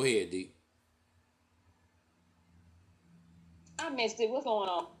go ahead, D. I missed it. What's going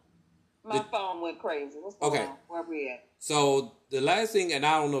on? My phone went crazy. What's going on? Where we at? So the last thing, and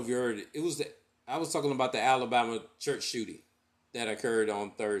I don't know if you heard it, I was talking about the Alabama church shooting that occurred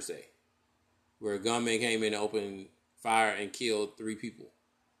on Thursday, where a gunman came in and opened fire and killed 3 people,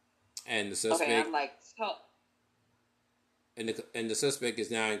 and the suspect. Okay, I'm like, and the suspect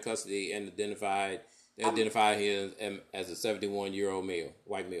is now in custody and identified. They identified him as a 71-year-old male,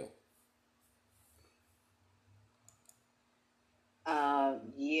 white male.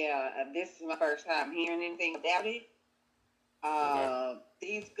 This is my first time hearing anything about it.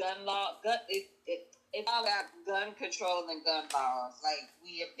 These it's all about gun control and gun laws. Like,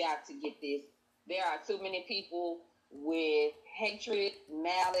 we have got to get this. There are too many people with hatred,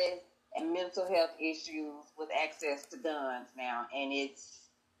 malice, and mental health issues with access to guns now, and it's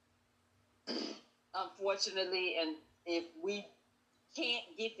unfortunately, and if we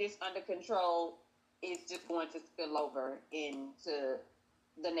can't get this under control, it's just going to spill over into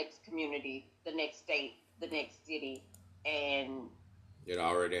the next community, the next state, the next city, and it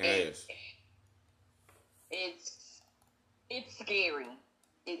already has. It's scary.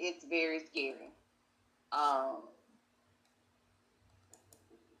 It's very scary.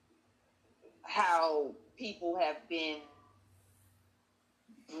 How people have been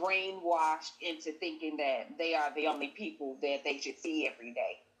brainwashed into thinking that they are the only people that they should see every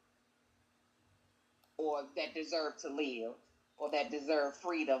day, or that deserve to live, or that deserve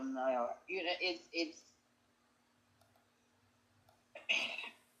freedom. It's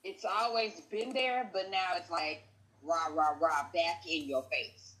it's always been there, but now it's like rah rah rah back in your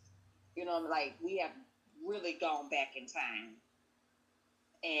face. You know, like we have really gone back in time,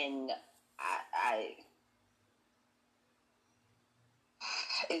 and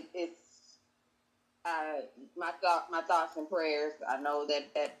it's my thoughts and prayers. I know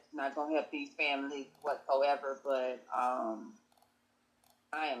that that's not gonna help these families whatsoever, but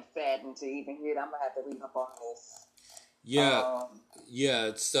I am saddened to even hear that. I'm gonna have to read up on this. Yeah,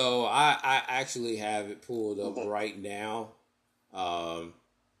 yeah. So I actually have it pulled up right now.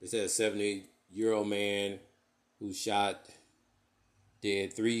 It says 70-year-old man who shot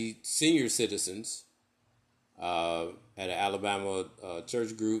dead 3 senior citizens at an Alabama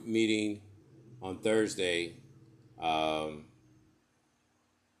church group meeting on Thursday.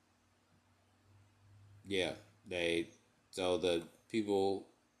 Yeah, so the people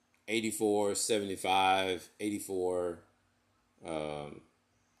 84, 75, 84.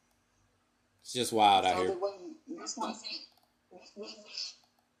 It's just wild out here.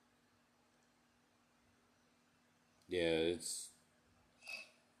 Yeah, it's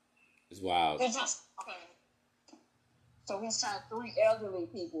wild. It's just okay. So he shot 3 elderly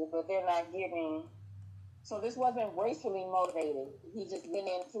people, but they're not giving. So this wasn't racially motivated. He just went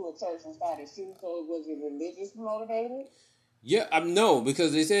into a church and started shooting. So was it religious motivated? Yeah, no,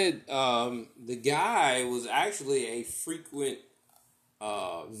 because they said the guy was actually a frequent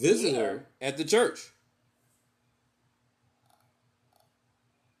visitor at the church.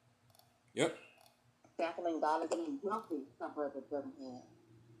 Yep. Tackling dollars and wealthy suburb of Birmingham.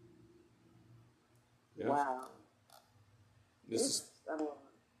 Yep. Wow. This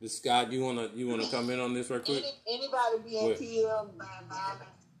Scott, you wanna comment on this right quick? Anybody being killed by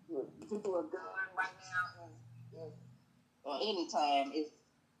violence, people are gun right now, or any time, it's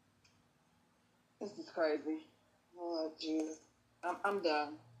just crazy. Oh Jesus, I'm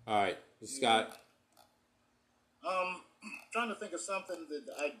done. All right, Scott. Trying to think of something that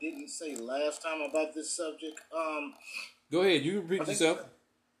I didn't say last time about this subject. Go ahead. You repeat yourself.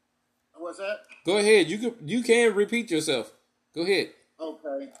 What's that? Go ahead. You can repeat yourself. Go ahead.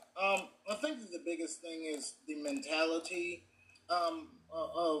 Okay. I think that the biggest thing is the mentality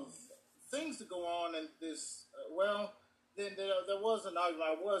of things that go on in this. Then there was an argument.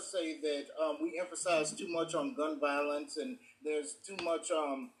 I would say that we emphasize too much on gun violence, and there's too much,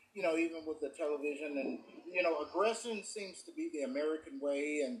 even with the television, and aggression seems to be the American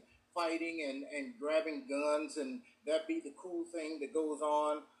way, and fighting and grabbing guns, and that be the cool thing that goes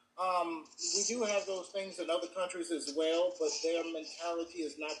on. We do have those things in other countries as well, but their mentality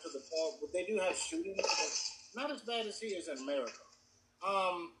is not to the point. But they do have shootings, but not as bad as here is in America.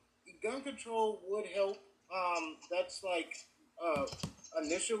 Gun control would help. That's like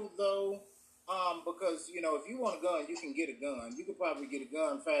initial though, because if you want a gun, you can get a gun. You could probably get a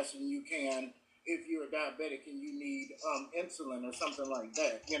gun faster than you can if you're a diabetic and you need insulin or something like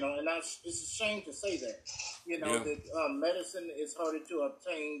that. And it's a shame to say that. That medicine is harder to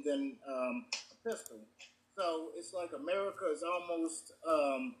obtain than a pistol. So it's like America is almost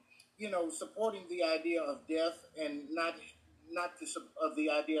supporting the idea of death and not the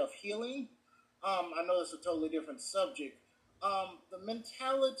idea of healing. I know it's a totally different subject. The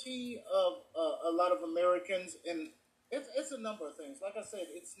mentality of a lot of Americans, and it's a number of things. Like I said,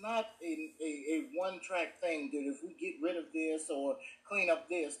 it's not a one-track thing that if we get rid of this or clean up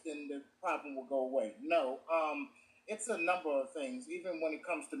this, then the problem will go away. No, it's a number of things, even when it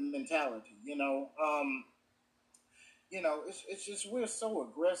comes to mentality, it's just we're so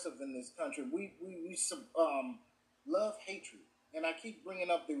aggressive in this country. We love hatred. And I keep bringing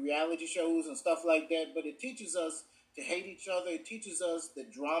up the reality shows and stuff like that, but it teaches us to hate each other. It teaches us that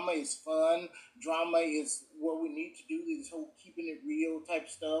drama is fun. Drama is what we need to do, this whole keeping it real type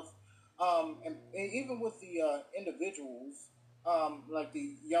stuff. And even with the individuals, like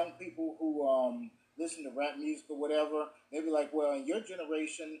the young people who listen to rap music or whatever, they be like, well, in your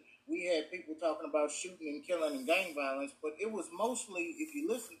generation, we had people talking about shooting and killing and gang violence, but it was mostly, if you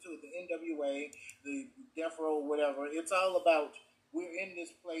listen to it, the NWA, the Death Row, whatever, it's all about we're in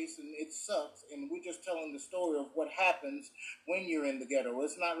this place and it sucks, and we're just telling the story of what happens when you're in the ghetto.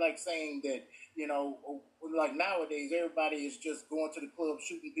 It's not like saying that, like nowadays, everybody is just going to the club,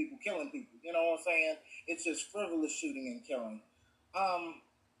 shooting people, killing people. You know what I'm saying? It's just frivolous shooting and killing.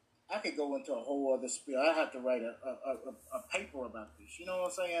 I could go into a whole other spiel. I have to write a paper about this. You know what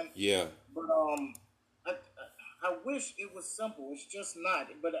I'm saying? Yeah. But I wish it was simple. It's just not.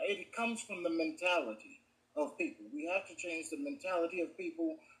 But it comes from the mentality of people. We have to change the mentality of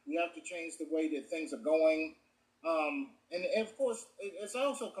people. We have to change the way that things are going. And of course, it's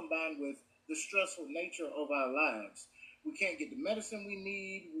also combined with the stressful nature of our lives. We can't get the medicine we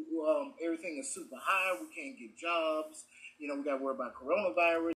need. Everything is super high. We can't get jobs. We got to worry about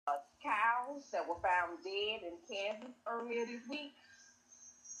coronavirus. Cows that were found dead in Kansas earlier this week,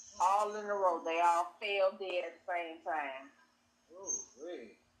 all in a row. They all fell dead at the same time. Oh,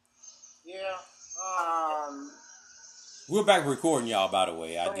 great. Yeah. We're back recording, y'all. By the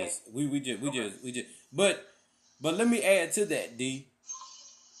way, but let me add to that, D.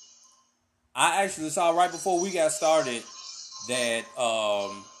 I actually saw right before we got started that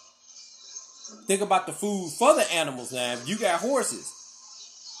think about the food for the animals now. If you got horses,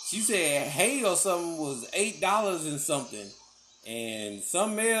 she said hay or something was $8 and something, and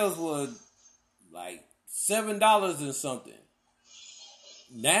some meals were like $7 and something.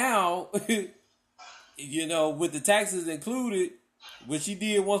 Now, with the taxes included, what she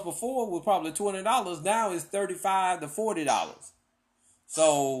did once before was probably $20. Now it's $35 to $40.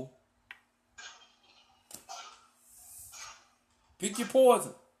 So pick your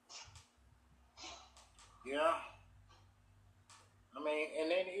poison. Yeah. I mean, and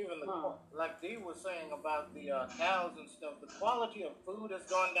then even like Dee was saying about the cows and stuff, the quality of food has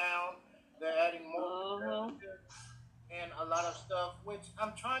gone down. They're adding more preservatives and a lot of stuff, which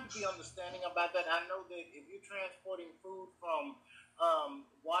I'm trying to be understanding about that. I know that if you're transporting food from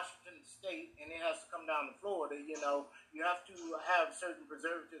Washington State and it has to come down to Florida, you have to have certain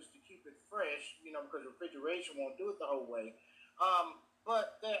preservatives to keep it fresh, because refrigeration won't do it the whole way.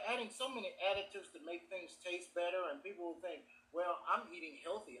 But they're adding so many additives to make things taste better, and people will think, well, I'm eating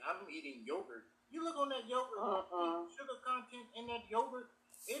healthy. I'm eating yogurt. You look on that yogurt, sugar content in that yogurt,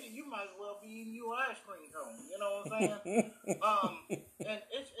 you might as well be eating your ice cream cone. You know what I'm saying? And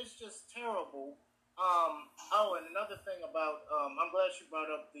it's just terrible. And another thing about, I'm glad you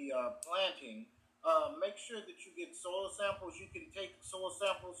brought up the planting. Make sure that you get soil samples. You can take soil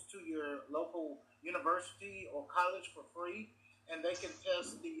samples to your local university or college for free, and they can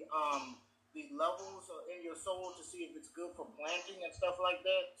test the levels in your soil to see if it's good for planting and stuff like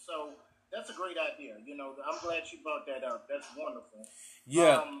that. So that's a great idea. I'm glad you brought that up. That's wonderful.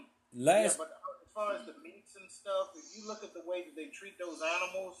 Yeah. But as far as the meats and stuff, if you look at the way that they treat those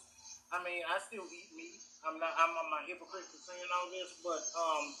animals, I mean, I still eat meat. I'm a hypocrite for saying all this, but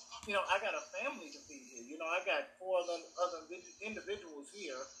I got a family to feed here. I got 4 other individuals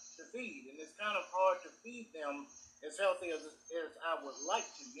here to feed, and it's kind of hard to feed them as healthy as I would like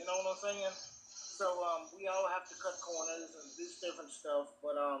to. You know what I'm saying? So we all have to cut corners and do different stuff.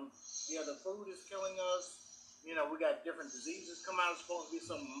 But the food is killing us. We got different diseases come out. There's supposed to be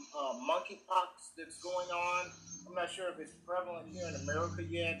some monkeypox that's going on. I'm not sure if it's prevalent here in America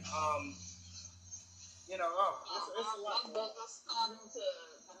yet. It's a lot. The numbers are starting to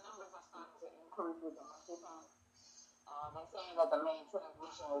increase with the monkeypox. They're saying that the main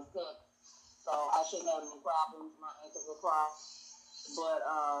transmission was sick. So I shouldn't have any problems. My ankles are crossed. But,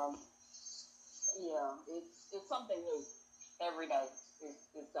 it's something new. Every day is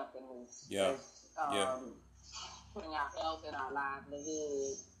something new. Yeah. Putting our health and our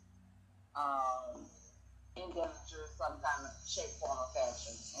livelihood in danger some kind of shape, form, or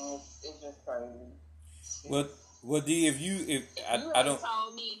fashion. And it's just crazy. Well, D, if you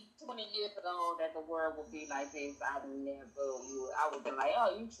told me 20 years ago that the world would be like this, I would have been like,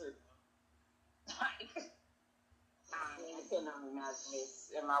 oh, you tripping. I cannot imagine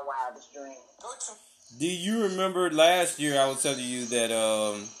this in my wildest dreams. Do you remember last year I was telling you that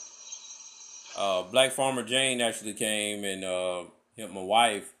Black Farmer Jane actually came and helped my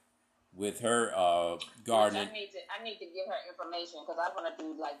wife with her gardening. I need to give her information because I want to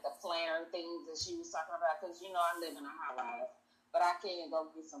do like the planter things that she was talking about because I live in a high rise, but I can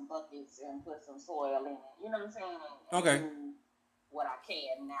go get some buckets and put some soil in it. You know what I'm saying? And okay. Do what I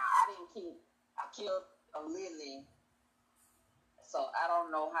can. Now I killed a lily, so I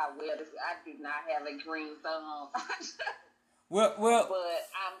don't know how well I do not have a green thumb. Well, but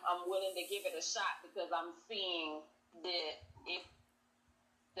I'm willing to give it a shot because I'm seeing that if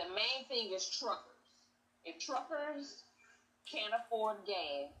the main thing is truckers. If truckers can't afford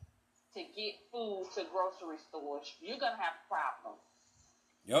gas to get food to grocery stores, you're gonna have problems.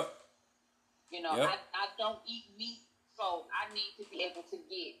 Yep. I don't eat meat, so I need to be able to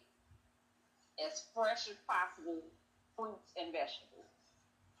get as fresh as possible fruits and vegetables.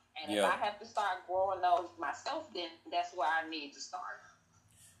 And if I have to start growing those myself, then that's where I need to start.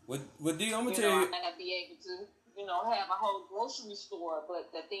 Well, D, I'm gonna tell you. I'm gonna be able to, have a whole grocery store,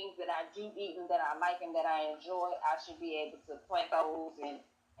 but the things that I do eat and that I like and that I enjoy, I should be able to plant those and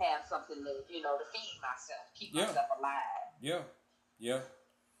have something to, to feed myself, keep myself alive. Yeah.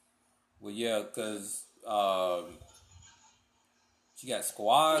 Well, yeah, because she got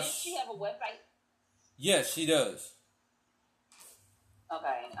squash. Does she have a website? Yes, she does.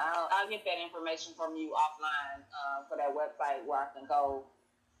 Okay, I'll get that information from you offline for that website where I can go.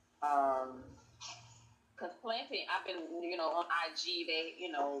 Because plenty, I've been, on IG, they,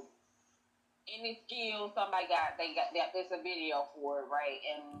 any skill somebody got, there's a video for it, right?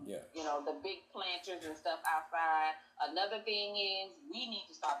 And, the big planters and stuff outside. Another thing is we need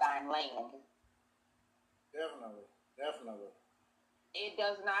to start buying land. Definitely. It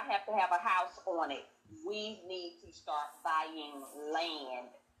does not have to have a house on it. We need to start buying land.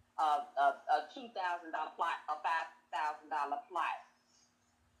 A $2,000 plot, a $5,000 plot.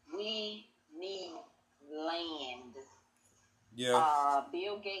 We need land. Yeah.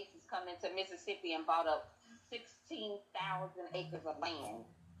 Bill Gates is coming to Mississippi and bought up 16,000 acres of land.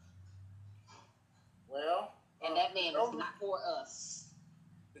 Well, and that land is not for us.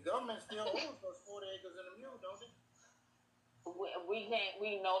 The government still owns those 40 acres and a mule, don't they? We can't.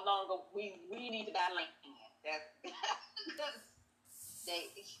 We no longer. We need to buy land.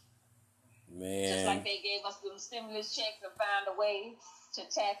 Man. Just like they gave us them stimulus checks and found a way to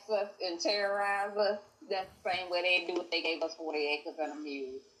tax us and terrorize us. That's the same way they do it. They gave us 40 acres and a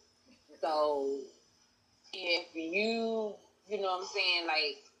mule. So if you know what I'm saying,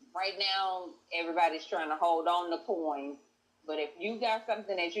 like right now, everybody's trying to hold on to coins. But if you got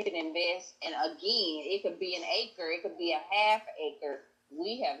something that you can invest, and again, it could be an acre, it could be a half acre,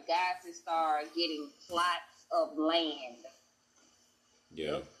 we have got to start getting plots of land.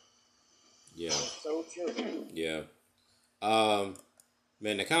 Yeah. Yeah. So true. Yeah.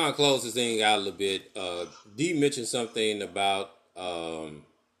 Man, to kind of close this thing out a little bit, Dee mentioned something about,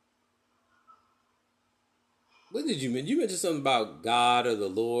 what did you mention? You mentioned something about God or the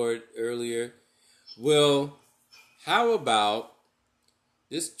Lord earlier. Well, how about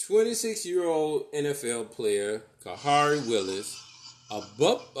this 26-year-old NFL player, Kahari Willis,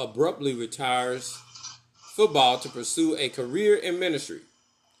 abruptly retires football to pursue a career in ministry.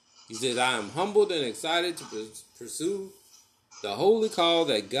 He says, I am humbled and excited to pursue the holy call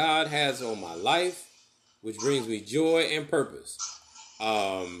that God has on my life, which brings me joy and purpose.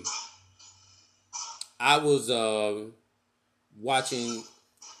 I was watching,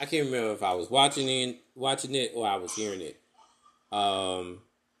 I can't remember if I was watching it or I was hearing it. Our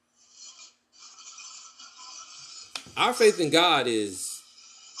faith in God is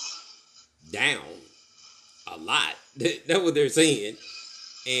down a lot. That's what they're saying.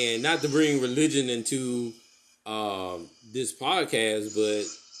 And not to bring religion into this podcast, but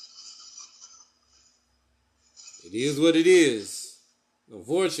it is what it is,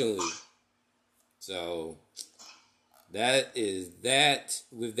 unfortunately. So that is that.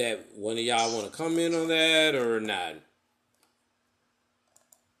 With that, one of y'all want to comment on that or not?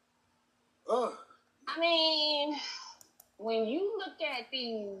 I mean, when you look at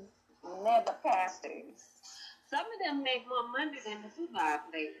these mega pastors, some of them make more money than the football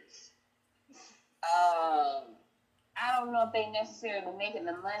players. I don't know if they necessarily making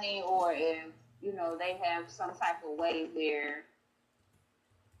the money or if, they have some type of way where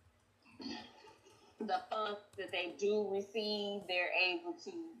the funds that they do receive, they're able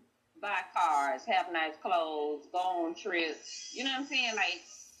to buy cars, have nice clothes, go on trips. You know what I'm saying? Like,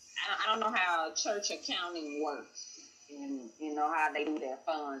 I don't know how church accounting works and, how they do their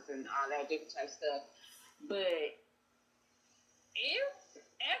funds and all that different type of stuff. But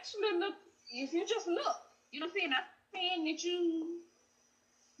if you just look, you know what I'm saying? Not saying that you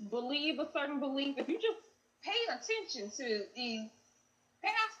believe a certain belief. If you just pay attention to these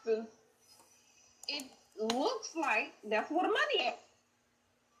pastors, it looks like that's where the money at.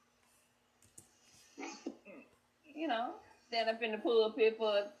 Stand up in the pulpit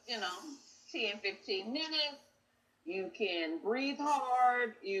for, 10, 15 minutes. You can breathe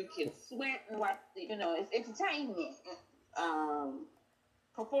hard. You can sweat and watch, it's entertainment.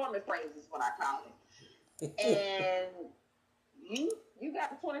 Performance praise is what I call it. And you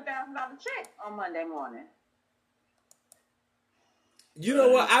got a $20,000 check on Monday morning. You know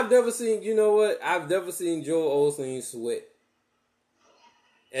what? I've never seen Joel Osteen sweat.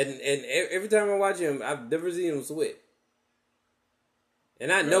 And every time I watch him, I've never seen him sweat.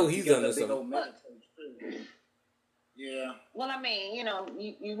 And I know he's under something. Yeah. Well, I mean,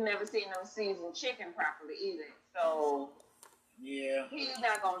 you've never seen him season chicken properly either. So yeah, he's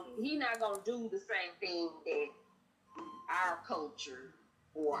not gonna do the same thing that our culture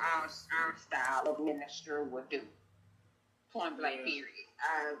or our style of ministry would do. Point blank, period.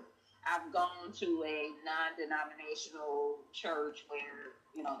 I've gone to a non-denominational church where,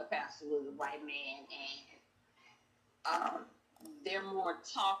 the pastor was a white man, and they're more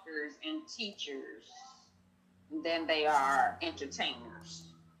talkers and teachers than they are entertainers.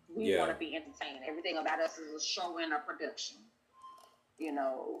 We want to be entertained. Everything about us is a show and a production.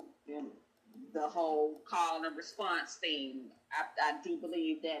 and the whole call and response thing. I do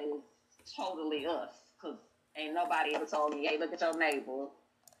believe that is totally us, because ain't nobody ever told me, hey, look at your neighbor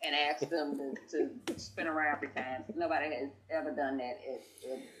and ask them to spin around 3 times. Nobody has ever done that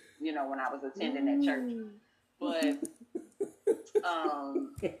when I was attending that church. But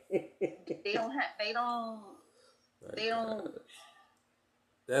they don't.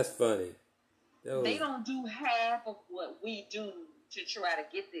 That's funny. They don't do half of what we do to try to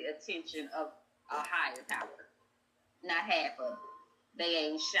get the attention of a higher power. Not half of it. They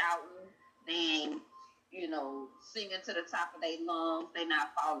ain't shouting. They ain't, singing to the top of their lungs. They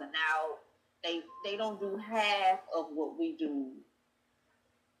not falling out. They don't do half of what we do.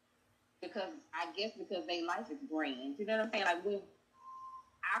 Because their life is grand. You know what I'm saying? Like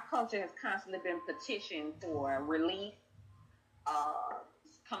our culture has constantly been petitioned for relief.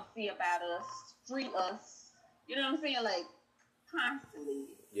 Come see about us, free us. You know what I'm saying? Like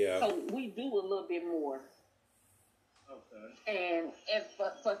constantly. Yeah. So we do a little bit more. Okay. And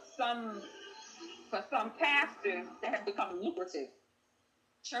for some pastors, that have become lucrative.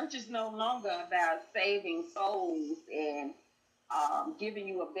 Church is no longer about saving souls and giving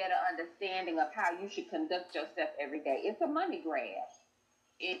you a better understanding of how you should conduct yourself every day. It's a money grab.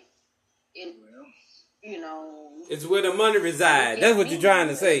 It's where the money resides. That's what you're trying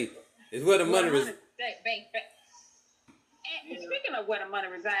to say. It's where the money resides. And speaking of where the money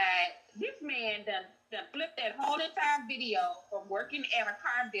resides, this man done flipped that whole entire video from working at a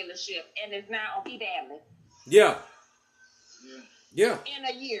car dealership and is now on P-Valley. Yeah. In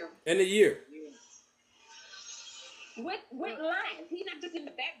a year. Yeah. With lines. He's not just in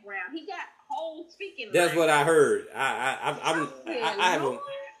the background. He got whole speaking lines. That's what I heard. I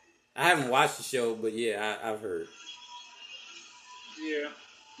haven't watched the show, but yeah, I've heard. Yeah.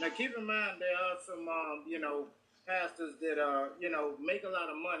 Now keep in mind there are some pastors that make a lot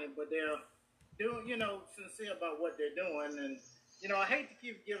of money, but they're doing sincere about what they're doing, and I hate to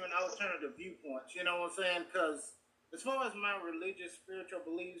keep giving alternative viewpoints. You know what I'm saying? Because as far as my religious, spiritual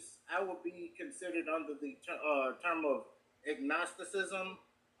beliefs, I would be considered under the term of agnosticism,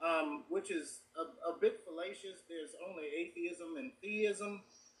 which is a bit fallacious. There's only atheism and theism.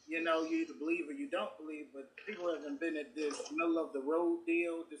 You either believe or you don't believe, but people have invented this middle of the road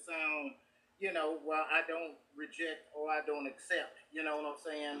deal to sound, well, I don't reject or I don't accept. You know what I'm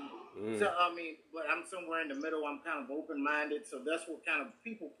saying? So, but I'm somewhere in the middle. I'm kind of open-minded. So that's what kind of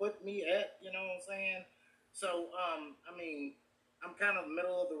people put me at, you know what I'm saying? So, I'm kind of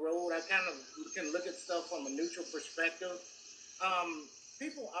middle of the road. I kind of can look at stuff from a neutral perspective.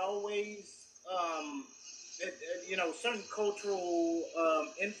 People always, certain cultural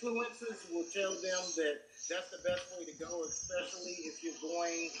influences will tell them that that's the best way to go, especially if you're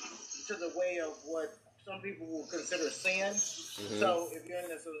going to the way of what some people will consider sin. Mm-hmm. So if you're in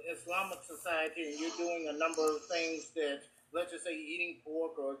this Islamic society and you're doing a number of things that, let's just say eating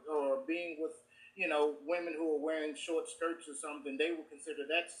pork or being with, women who are wearing short skirts or something, they will consider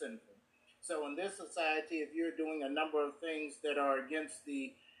that sinful. So in this society, if you're doing a number of things that are against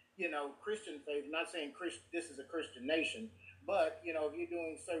the Christian faith, not saying this is a Christian nation, but, if you're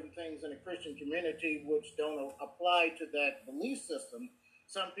doing certain things in a Christian community which don't apply to that belief system,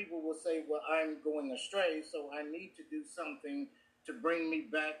 some people will say, well, I'm going astray, so I need to do something to bring me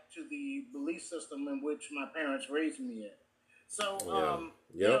back to the belief system in which my parents raised me in. So,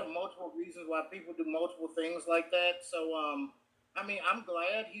 there are multiple reasons why people do multiple things like that. So, I'm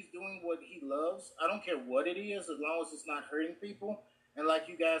glad he's doing what he loves. I don't care what it is, as long as it's not hurting people. And like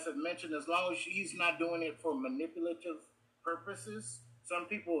you guys have mentioned, as long as he's not doing it for manipulative purposes. Some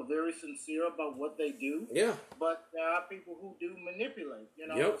people are very sincere about what they do. Yeah. But there are people who do manipulate,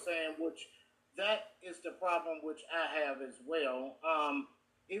 what I'm saying? Which, that is the problem which I have as well.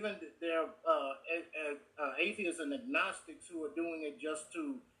 Even there are atheists and agnostics who are doing it just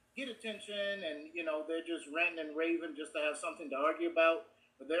to get attention and, they're just ranting and raving just to have something to argue about.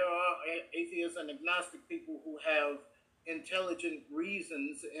 But there are atheists and agnostic people who have intelligent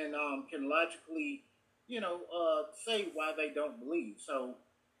reasons and can logically, say why they don't believe. So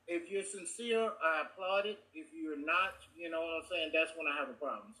if you're sincere, I applaud it. If you're not, you know what I'm saying, that's when I have a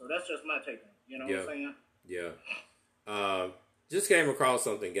problem. So that's just my take on it. You know what I'm saying? Yeah. Just came across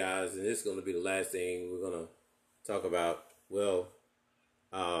something, guys, and this is going to be the last thing we're going to talk about. Well,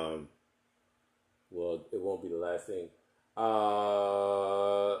 it won't be the last thing.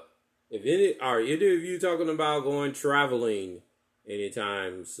 Are either of you talking about going traveling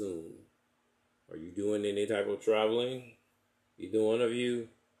anytime soon? Are you doing any type of traveling? Either one of you?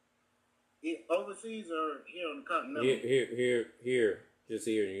 Overseas or here on the continent? Here. Just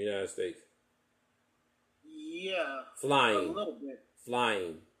here in the United States. Yeah. Flying. A little bit.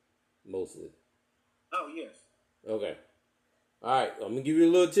 flying mostly. Oh, yes. Okay. All right. I'm gonna give you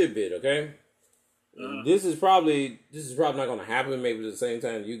a little tidbit. Okay. This is probably not gonna happen. Maybe at the same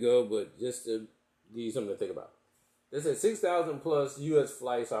time you go, but just to give you something to think about. They said 6,000 plus U.S.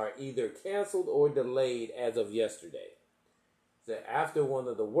 flights are either canceled or delayed as of yesterday. That after one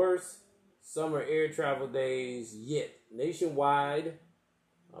of the worst summer air travel days yet, nationwide,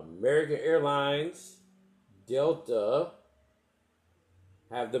 American Airlines, Delta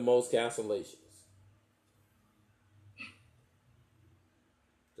have the most cancellations.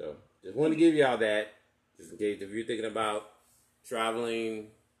 So just want to give y'all that, just in case if you're thinking about traveling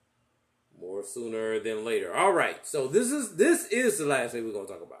more sooner than later. All right, so this is the last thing we're gonna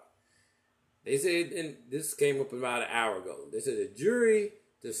talk about. They said, and this came up about an hour ago. They said the jury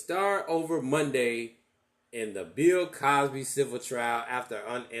to start over Monday in the Bill Cosby civil trial after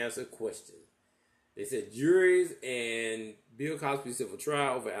unanswered question. They said juries and Bill Cosby civil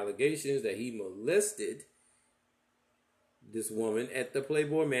trial over allegations that he molested this woman at the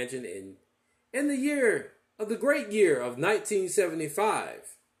Playboy Mansion in the great year of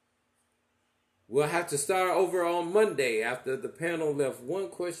 1975. We'll have to start over on Monday after the panel left one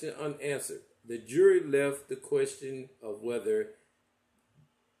question unanswered. The jury left the question of whether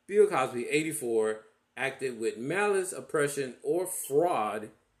Bill Cosby, 84, acted with malice, oppression, or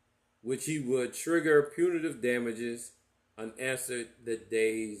fraud, which he would trigger punitive damages, unanswered the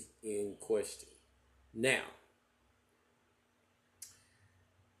days in question. Now,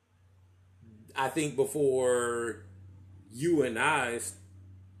 I think before you and I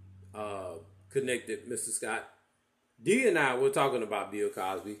connected, Mr. Scott, D and I were talking about Bill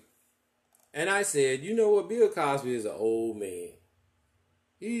Cosby. And I said, you know what, Bill Cosby is an old man.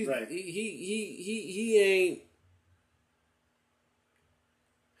 He's right. He ain't.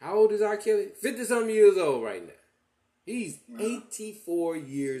 How old is R. Kelly? 50-something years old right now. He's 84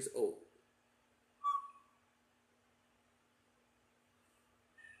 years old.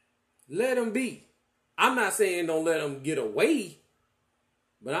 Let him be. I'm not saying don't let him get away,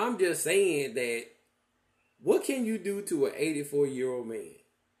 but I'm just saying that what can you do to an 84-year-old man?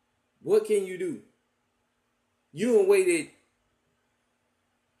 What can you do? You done waited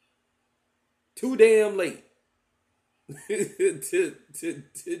too damn late to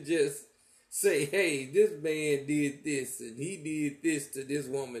just say, hey, this man did this and he did this to this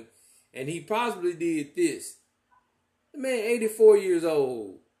woman and he possibly did this. The man 84 years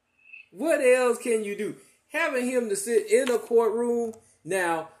old. What else can you do? Having him to sit in a courtroom.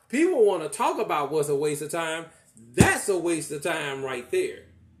 Now, people want to talk about what's a waste of time. That's a waste of time right there.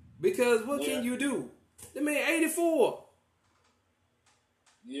 Because what can you do? The man 84.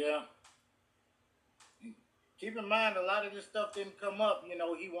 Yeah. Keep in mind, a lot of this stuff didn't come up. You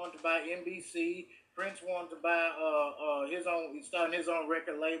know, he wanted to buy NBC. Prince wanted to buy his own, starting his own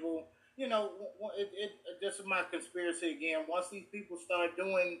record label. You know, this is my conspiracy again. Once these people start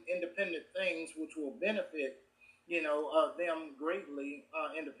doing independent things, which will benefit, you know, them greatly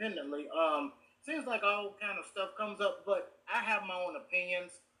independently, seems like all kind of stuff comes up. But I have my own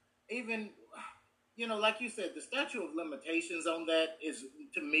opinions. Even, you know, like you said, the statute of limitations on that is,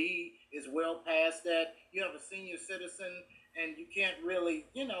 to me, is well past that. You have a senior citizen, and you can't really,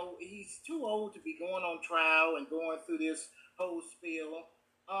 you know, he's too old to be going on trial and going through this whole spiel.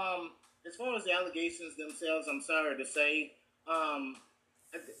 As far as the allegations themselves, I'm sorry to say, I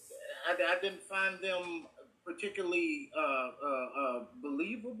didn't find them particularly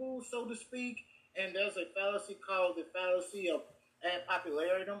believable, so to speak. And there's a fallacy called the fallacy of ad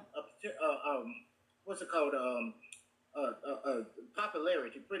popularitum. What's it called?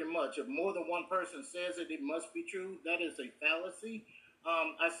 Popularity, pretty much. If more than one person says it, it must be true. That is a fallacy.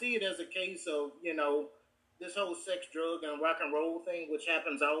 I see it as a case of, you know, this whole sex, drug, and rock and roll thing, which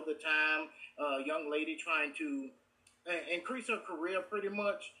happens all the time. A young lady trying to increase her career pretty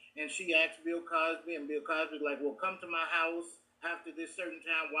much, and she asked Bill Cosby, and Bill Cosby's like, well, come to my house after this certain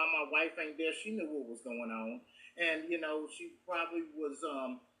time while my wife ain't there. She knew what was going on. And, you know, she probably was,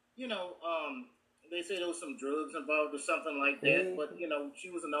 they said there was some drugs involved or something like that, but, you know, she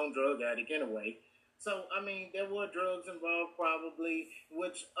was a known drug addict anyway. So, I mean, there were drugs involved probably,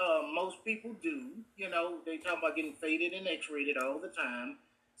 which most people do. You know, they talk about getting faded and X-rated all the time.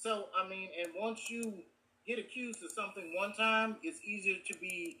 So, I mean, and once you get accused of something one time, it's easier to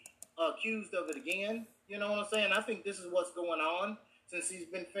be accused of it again. You know what I'm saying? I think this is what's going on since he's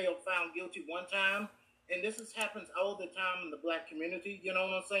been found guilty one time. And this happens all the time in the black community. You know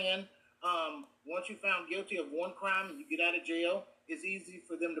what I'm saying? Once you're found guilty of one crime and you get out of jail, it's easy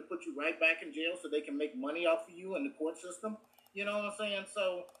for them to put you right back in jail so they can make money off of you in the court system. You know what I'm saying?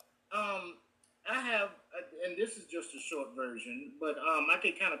 So, I have, and this is just a short version, but I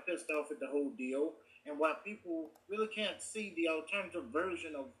get kind of pissed off at the whole deal and why people really can't see the alternative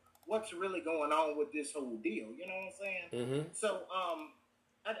version of what's really going on with this whole deal. You know what I'm saying? Mm-hmm. So,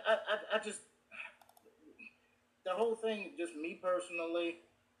 I just the whole thing, just me personally,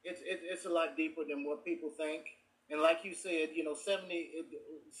 it's a lot deeper than what people think. And like you said, 70,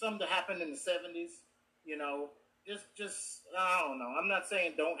 something happened in the 70s, you know, just I don't know. I'm not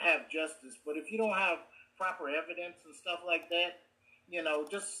saying don't have justice, but if you don't have proper evidence and stuff like that,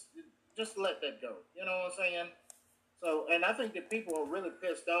 just let that go. You know what I'm saying? So, and I think that people are really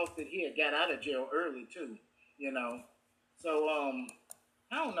pissed off that he had got out of jail early too. You know, so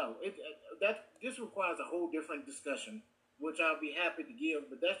I don't know. That this requires a whole different discussion, which I'll be happy to give.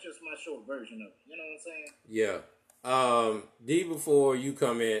 But that's just my short version of it. You know what I'm saying? Yeah. D, before you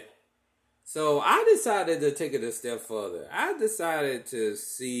come in, so I decided to take it a step further. I decided to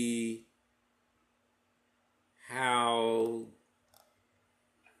see how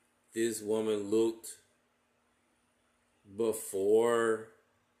this woman looked before,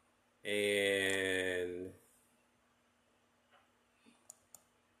 and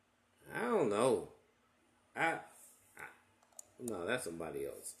I don't know. No, that's somebody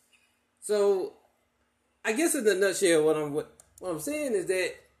else. So I guess in a nutshell, what I'm saying is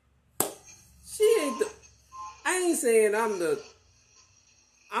that she ain't the. I ain't saying I'm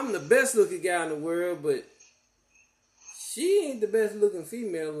the best looking guy in the world, but she ain't the best looking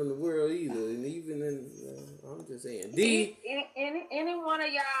female in the world either. And even in, I'm just saying. D. Any one of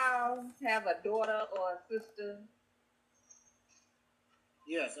y'all have a daughter or a sister?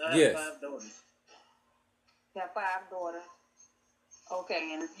 Yes, I have 5 daughters. You have 5 daughters.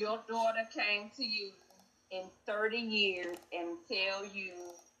 Okay, and if your daughter came to you in 30 years and tell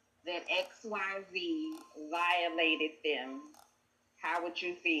you that XYZ violated them, how would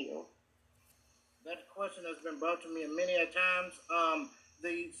you feel? That question has been brought to me many a times.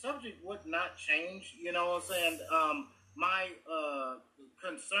 The subject would not change. You know what I'm saying? My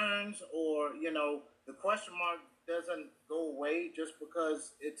concerns or the question mark doesn't go away just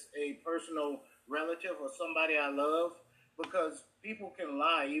because it's a personal relative or somebody I love. Because people can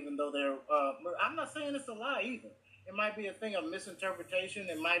lie even though they're. I'm not saying it's a lie either. It might be a thing of misinterpretation.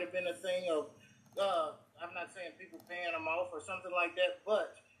 It might have been a thing of. I'm not saying people paying them off or something like that.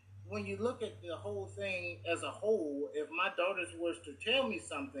 But when you look at the whole thing as a whole, if my daughters was to tell me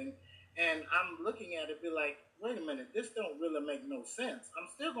something, and I'm looking at it, be like, wait a minute, this don't really make no sense. I'm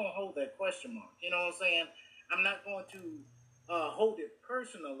still gonna hold that question mark. You know what I'm saying? I'm not going to hold it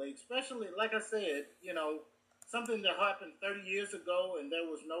personally, especially like I said, something that happened 30 years ago and there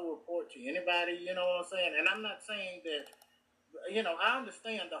was no report to anybody, you know what I'm saying? And I'm not saying that, I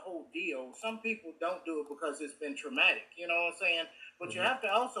understand the whole deal. Some people don't do it because it's been traumatic, you know what I'm saying? But you have to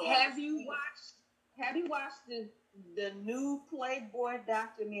also... Have you watched the new Playboy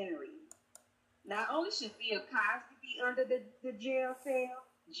documentary? Not only should Bill Cosby be under the jail cell,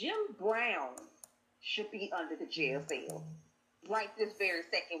 Jim Brown should be under the jail cell right this very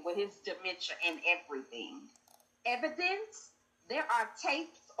second with his dementia and everything. Evidence, there are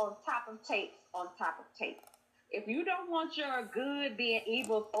tapes on top of tapes on top of tapes. If you don't want your good being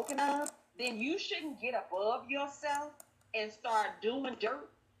evil spoken of, then you shouldn't get above yourself and start doing dirt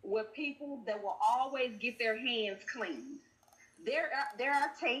with people that will always get their hands clean. There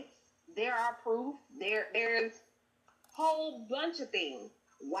are tapes, there are proof, there's a whole bunch of things.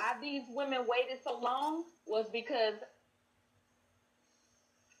 Why these women waited so long was because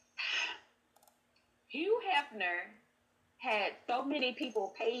Hugh Hefner had so many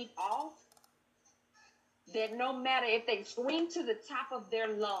people paid off that no matter if they screamed to the top of their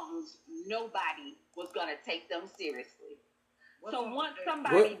lungs, nobody was going to take them seriously. So once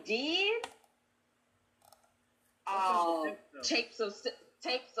somebody did, tapes of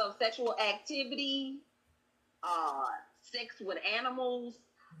sexual activity, sex with animals,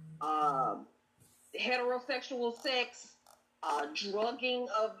 heterosexual sex, drugging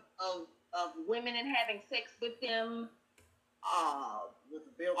of women and having sex with them.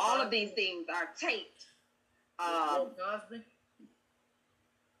 All of these things are taped. Bill Cosby?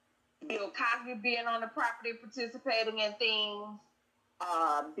 Bill Cosby being on the property, participating in things.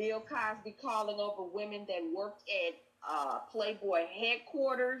 Bill Cosby calling over women that worked at Playboy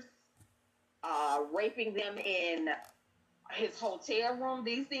headquarters, raping them in his hotel room.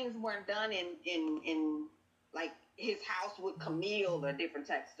 These things weren't done in like his house with Camille or different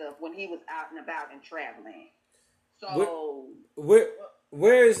type of stuff when he was out and about and traveling. So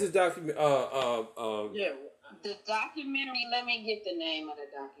where is this document? The documentary. Let me get the name of the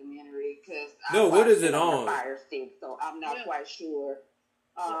documentary because what is it on? Fire Stick, so I'm not quite sure.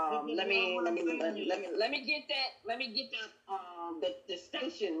 Let me get that. Let me get that. The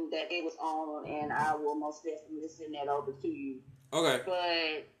station that it was on, and I will most definitely send that over to you. Okay.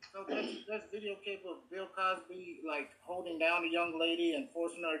 But So that's videotape of Bill Cosby like holding down a young lady and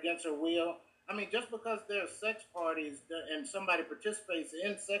forcing her against her will. I mean, just because there are sex parties and somebody participates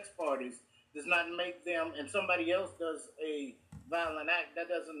in sex parties does not make them, and somebody else does a violent act, that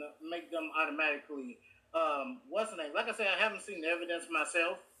doesn't make them automatically, what's the name? Like I said, I haven't seen the evidence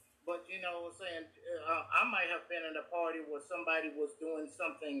myself, but you know what I'm saying? I might have been at a party where somebody was doing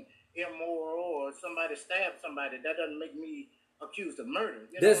something immoral or somebody stabbed somebody. That doesn't make me accused of murder.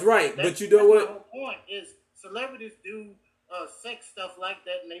 You know That's right, but you know that's what? My whole point is celebrities do sex stuff like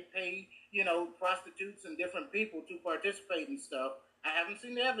that, and they pay prostitutes and different people to participate in stuff. I haven't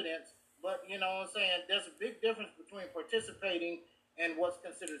seen the evidence, but you know what I'm saying. There's a big difference between participating and what's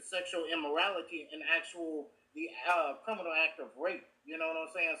considered sexual immorality and the criminal act of rape. You know what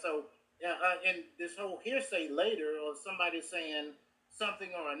I'm saying? So, and this whole hearsay later of somebody saying something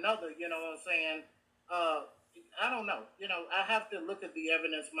or another. You know what I'm saying? I don't know. I have to look at the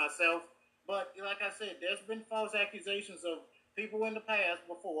evidence myself. But like I said, there's been false accusations of people in the past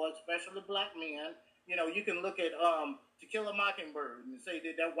before, especially black men. You can look at To Kill a Mockingbird and say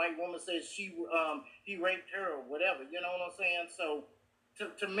that white woman says he raped her or whatever. You know what I'm saying? So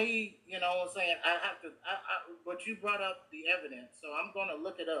to me, you know what I'm saying, I have to. But you brought up the evidence, so I'm going to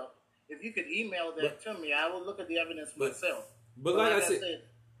look it up. If you could email that to me, I will look at the evidence myself. But like I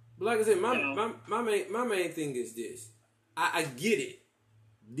said, my main thing is this. I get it.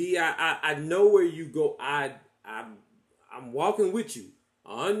 I know where you go. I'm walking with you.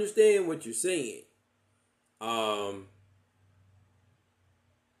 I understand what you're saying.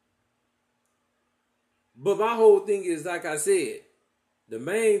 But my whole thing is, like I said, the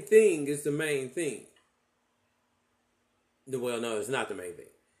main thing is the main thing. Well, no, it's not the main thing.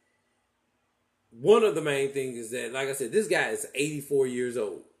 One of the main things is that, like I said, this guy is 84 years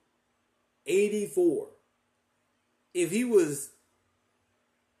old. 84. If he was,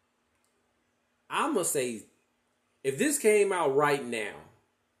 I'm going to say, if this came out right now,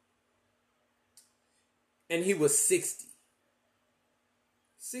 and he was 60,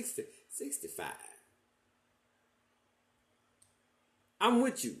 65, I'm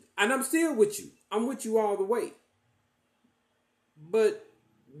with you. And I'm still with you. I'm with you all the way. But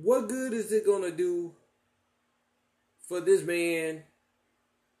what good is it going to do for this man?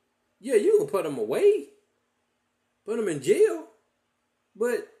 Yeah, you can put him away. Put him in jail.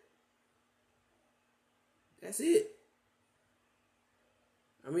 But that's it.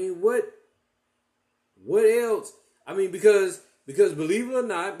 I mean, what else? I mean, because believe it or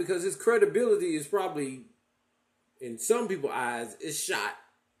not, because his credibility is probably, in some people's eyes, is shot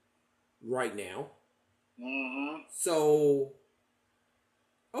right now. Mm-hmm. So,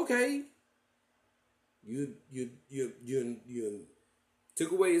 okay, you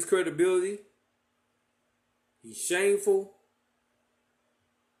took away his credibility. He's shameful,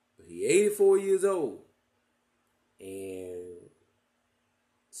 but he's 84 years old, and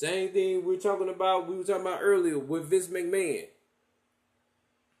same thing we were talking about earlier with Vince McMahon.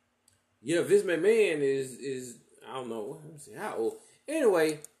 Yeah, Vince McMahon is I don't know, let me see how old.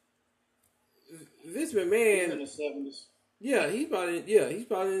 Anyway, Vince McMahon, he's in his 70s. Yeah, he's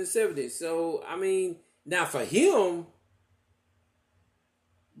probably in his 70s. So I mean, now for him,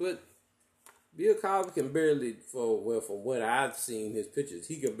 but Bill Cosby can barely, from what I've seen his pictures,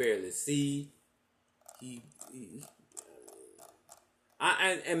 he can barely see.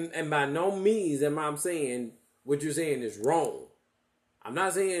 And by no means am I saying what you're saying is wrong. I'm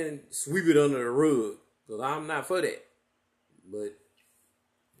not saying sweep it under the rug, because I'm not for that. But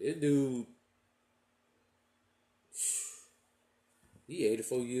this dude, he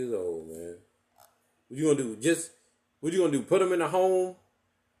 84 years old, man. What you gonna do? What you gonna do? Put him in a home?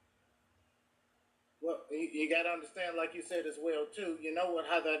 Well, you got to understand, like you said as well, too. You know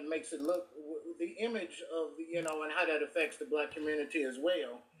how that makes it look, the image of and how that affects the black community as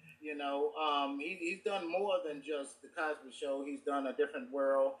well. He's done more than just the Cosby Show. He's done A Different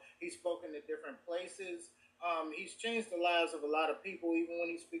World. He's spoken at different places. He's changed the lives of a lot of people, even when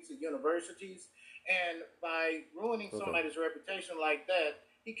he speaks at universities. And by ruining somebody's reputation like that,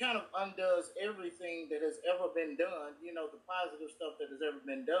 he kind of undoes everything that has ever been done. The positive stuff that has ever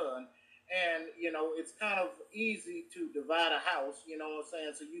been done. And, it's kind of easy to divide a house, you know what I'm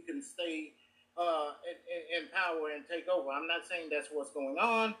saying, so you can stay in power and take over. I'm not saying that's what's going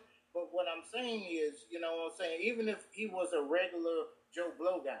on, but what I'm saying is, you know what I'm saying, even if he was a regular Joe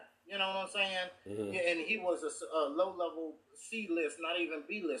Blow guy, you know what I'm saying, and he was a low-level C-list, not even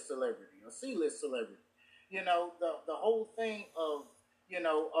B-list celebrity, a C-list celebrity, the whole thing of,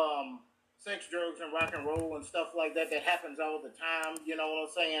 sex, drugs, and rock and roll and stuff like that. That happens all the time. You know what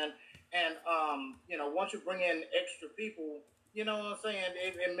I'm saying? And once you bring in extra people, you know what I'm saying,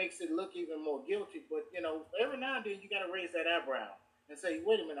 it makes it look even more guilty. But every now and then you got to raise that eyebrow and say,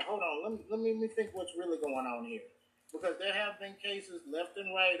 wait a minute, hold on, let me think what's really going on here, because there have been cases left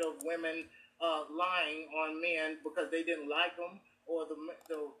and right of women lying on men because they didn't like them, or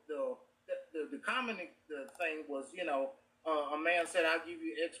the common thing was, a man said, I'll give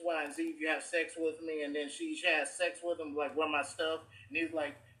you X, Y, and Z if you have sex with me, and then she has sex with him, like, where my stuff? And he's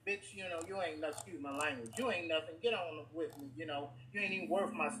like, bitch, you ain't nothing, excuse my language, you ain't nothing, get on with me, you ain't even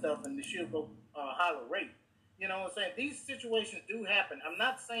worth my stuff, and she'll go holler rape. You know what I'm saying? These situations do happen. I'm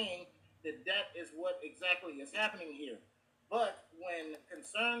not saying that is what exactly is happening here. But when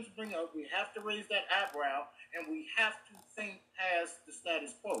concerns bring up, we have to raise that eyebrow, and we have to think past the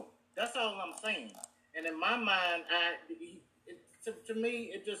status quo. That's all I'm saying. And in my mind, to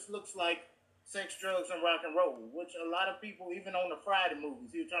me, it just looks like sex, drugs, and rock and roll, which a lot of people, even on the Friday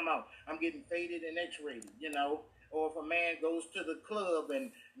movies, you're talking about, I'm getting faded and X-rated, Or if a man goes to the club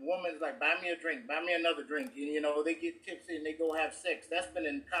and woman's like, buy me a drink, buy me another drink, and, they get tipsy and they go have sex. That's been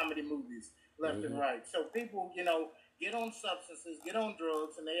in comedy movies left and right. So people, get on substances, get on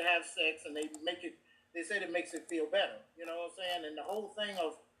drugs, and they have sex, and they say it makes it feel better. You know what I'm saying? And the whole thing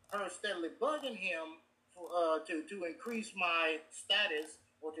of her steadily bugging him to increase my status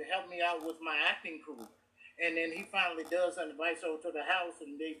or to help me out with my acting career. And then he finally does and invites her to the house,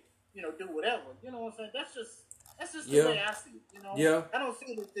 and they, do whatever. You know what I'm saying? That's just the way I see it. Yeah. I don't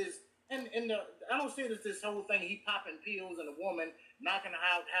see it as this, I don't see it as this whole thing. He popping pills and a woman knocking her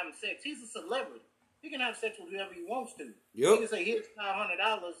out having sex. He's a celebrity. He can have sex with whoever he wants to. He can say, here's $500,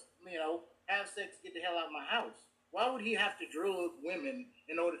 have sex, get the hell out of my house. Why would he have to drug women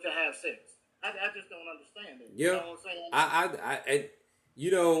in order to have sex? I just don't understand it. Yeah. You know what I'm saying?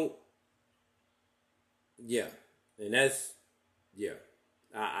 Yeah. And that's, yeah.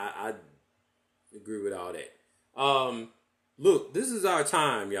 I agree with all that. Look, this is our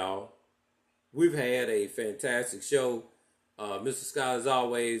time, y'all. We've had a fantastic show. Mr. Scott, as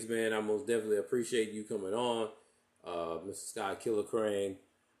always, man, I most definitely appreciate you coming on. Mr. Scott Killer Crane,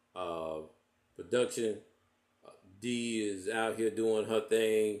 production. D is out here doing her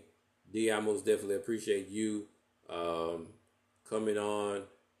thing. D, I most definitely appreciate you coming on.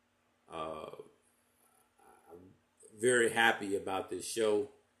 I'm very happy about this show.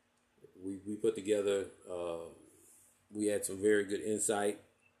 We put together, we had some very good insight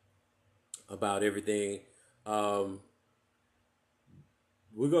about everything. We're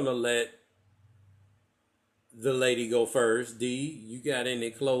going to let the lady go first. D, you got any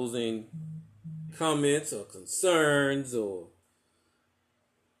closing comments or concerns or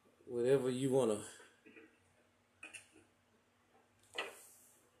whatever you want to?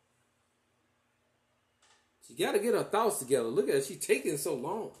 She got to get her thoughts together. Look at her. She's taking so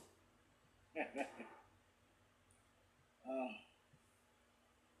long.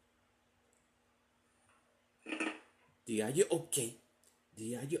 D, are you okay?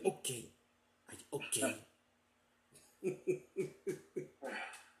 D, are you okay? Are you okay?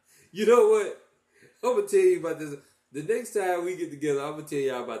 You know what? I'm going to tell you about this. The next time we get together, I'm going to tell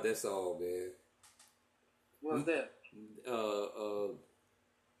y'all about that song, man. What's that?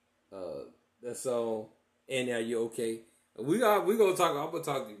 That song, and are you okay? We gonna talk. I'm gonna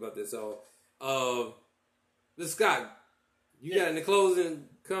talk to you about this song. Mr. Scott, you got any closing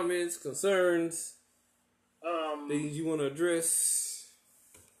comments, concerns, things you want to address?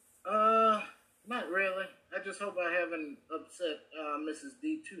 Not really. I just hope I haven't upset Mrs.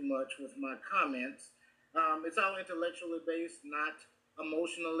 D too much with my comments. It's all intellectually based, not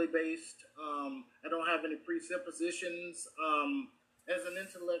emotionally based. I don't have any presuppositions. As an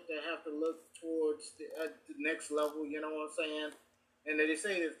intellect, I have to look towards the next level, you know what I'm saying? And they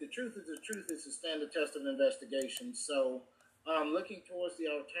say if the truth is the truth, it's to stand the test of investigation. So looking towards the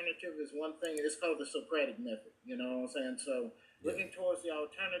alternative is one thing. It's called the Socratic method, you know what I'm saying? So looking towards the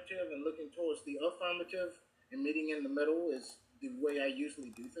alternative and looking towards the affirmative and meeting in the middle is the way I usually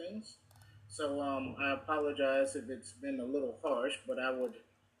do things. So I apologize if it's been a little harsh, but I would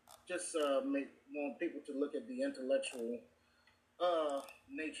just want people to look at the intellectual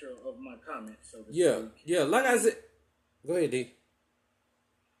nature of my comments. So yeah. Like I said, go ahead, D.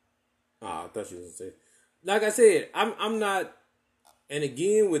 I thought you was gonna say. Like I said, I'm not. And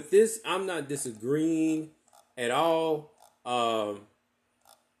again, with this, I'm not disagreeing at all.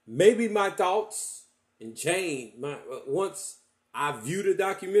 Maybe my thoughts and change once I view the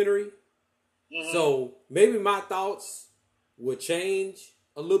documentary. Mm-hmm. So maybe my thoughts will change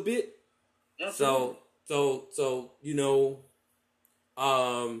a little bit. Absolutely. So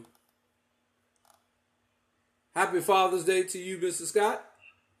Happy Father's Day to you, Mr. Scott.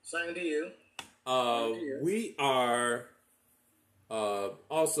 Same to you. We are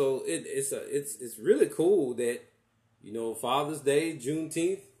also it's really cool that Father's Day,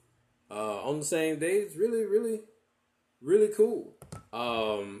 Juneteenth, on the same day. It's really really really cool.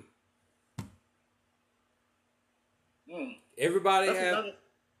 Everybody have.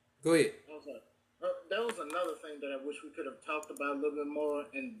 Go ahead. That was another thing that I wish we could have talked about a little bit more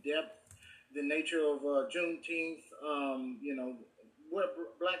in depth. The nature of Juneteenth, where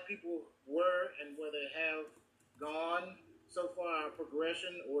black people were and where they have gone so far,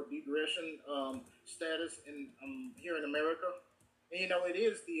 progression or degression status in here in America. And, it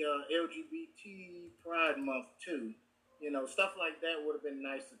is the LGBT Pride Month too. Stuff like that would have been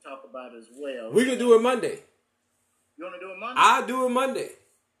nice to talk about as well. We can do it Monday. You want to do it Monday? I'll do it Monday.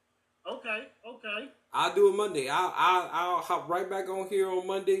 Okay. I'll do it Monday. I'll hop right back on here on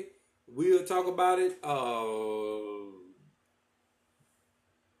Monday. We'll talk about it.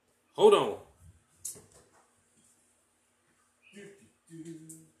 Hold on.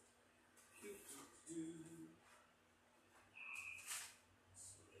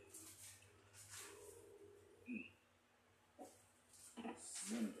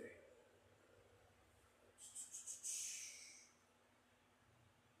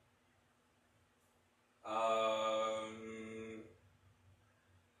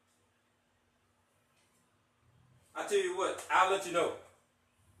 I tell you what, I'll let you know.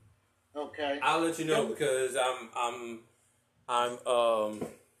 Okay. I'll let you know because I'm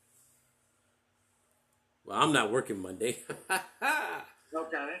not working Monday.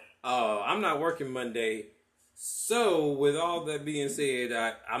 Okay. I'm not working Monday. So with all that being said,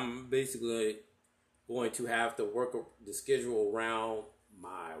 I'm basically going to have to work the schedule around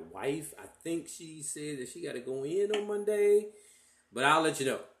my wife. I think she said that she got to go in on Monday, but I'll let you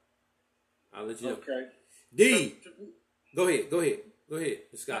know. Okay. D, go ahead,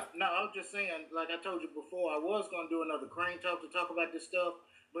 Scott. No, I was just saying, like I told you before, I was going to do another Crane Talk to talk about this stuff,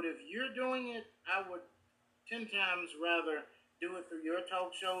 but if you're doing it, I would 10 times rather do it through your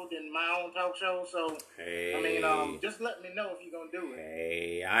talk show than my own talk show. So, hey, just let me know if you're going to do it.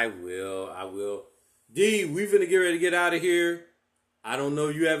 Hey, I will. D, we finna get ready to get out of here. I don't know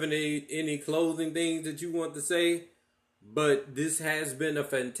you have any closing things that you want to say, but this has been a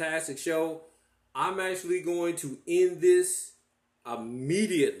fantastic show. I'm actually going to end this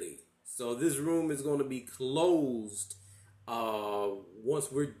immediately. So this room is going to be closed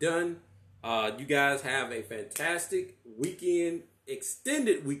once we're done. You guys have a fantastic weekend,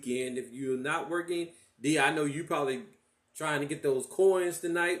 extended weekend. If you're not working, D, I know you probably trying to get those coins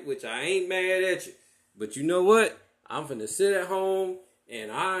tonight, which I ain't mad at you. But you know what? I'm finna sit at home and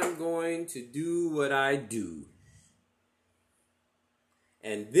I'm going to do what I do.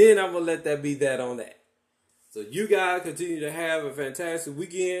 And then I'm going to let that be that on that. So you guys continue to have a fantastic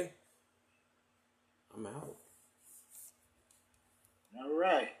weekend. I'm out. All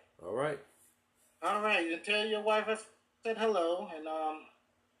right. All right. And tell your wife I said hello and,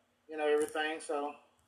 everything. So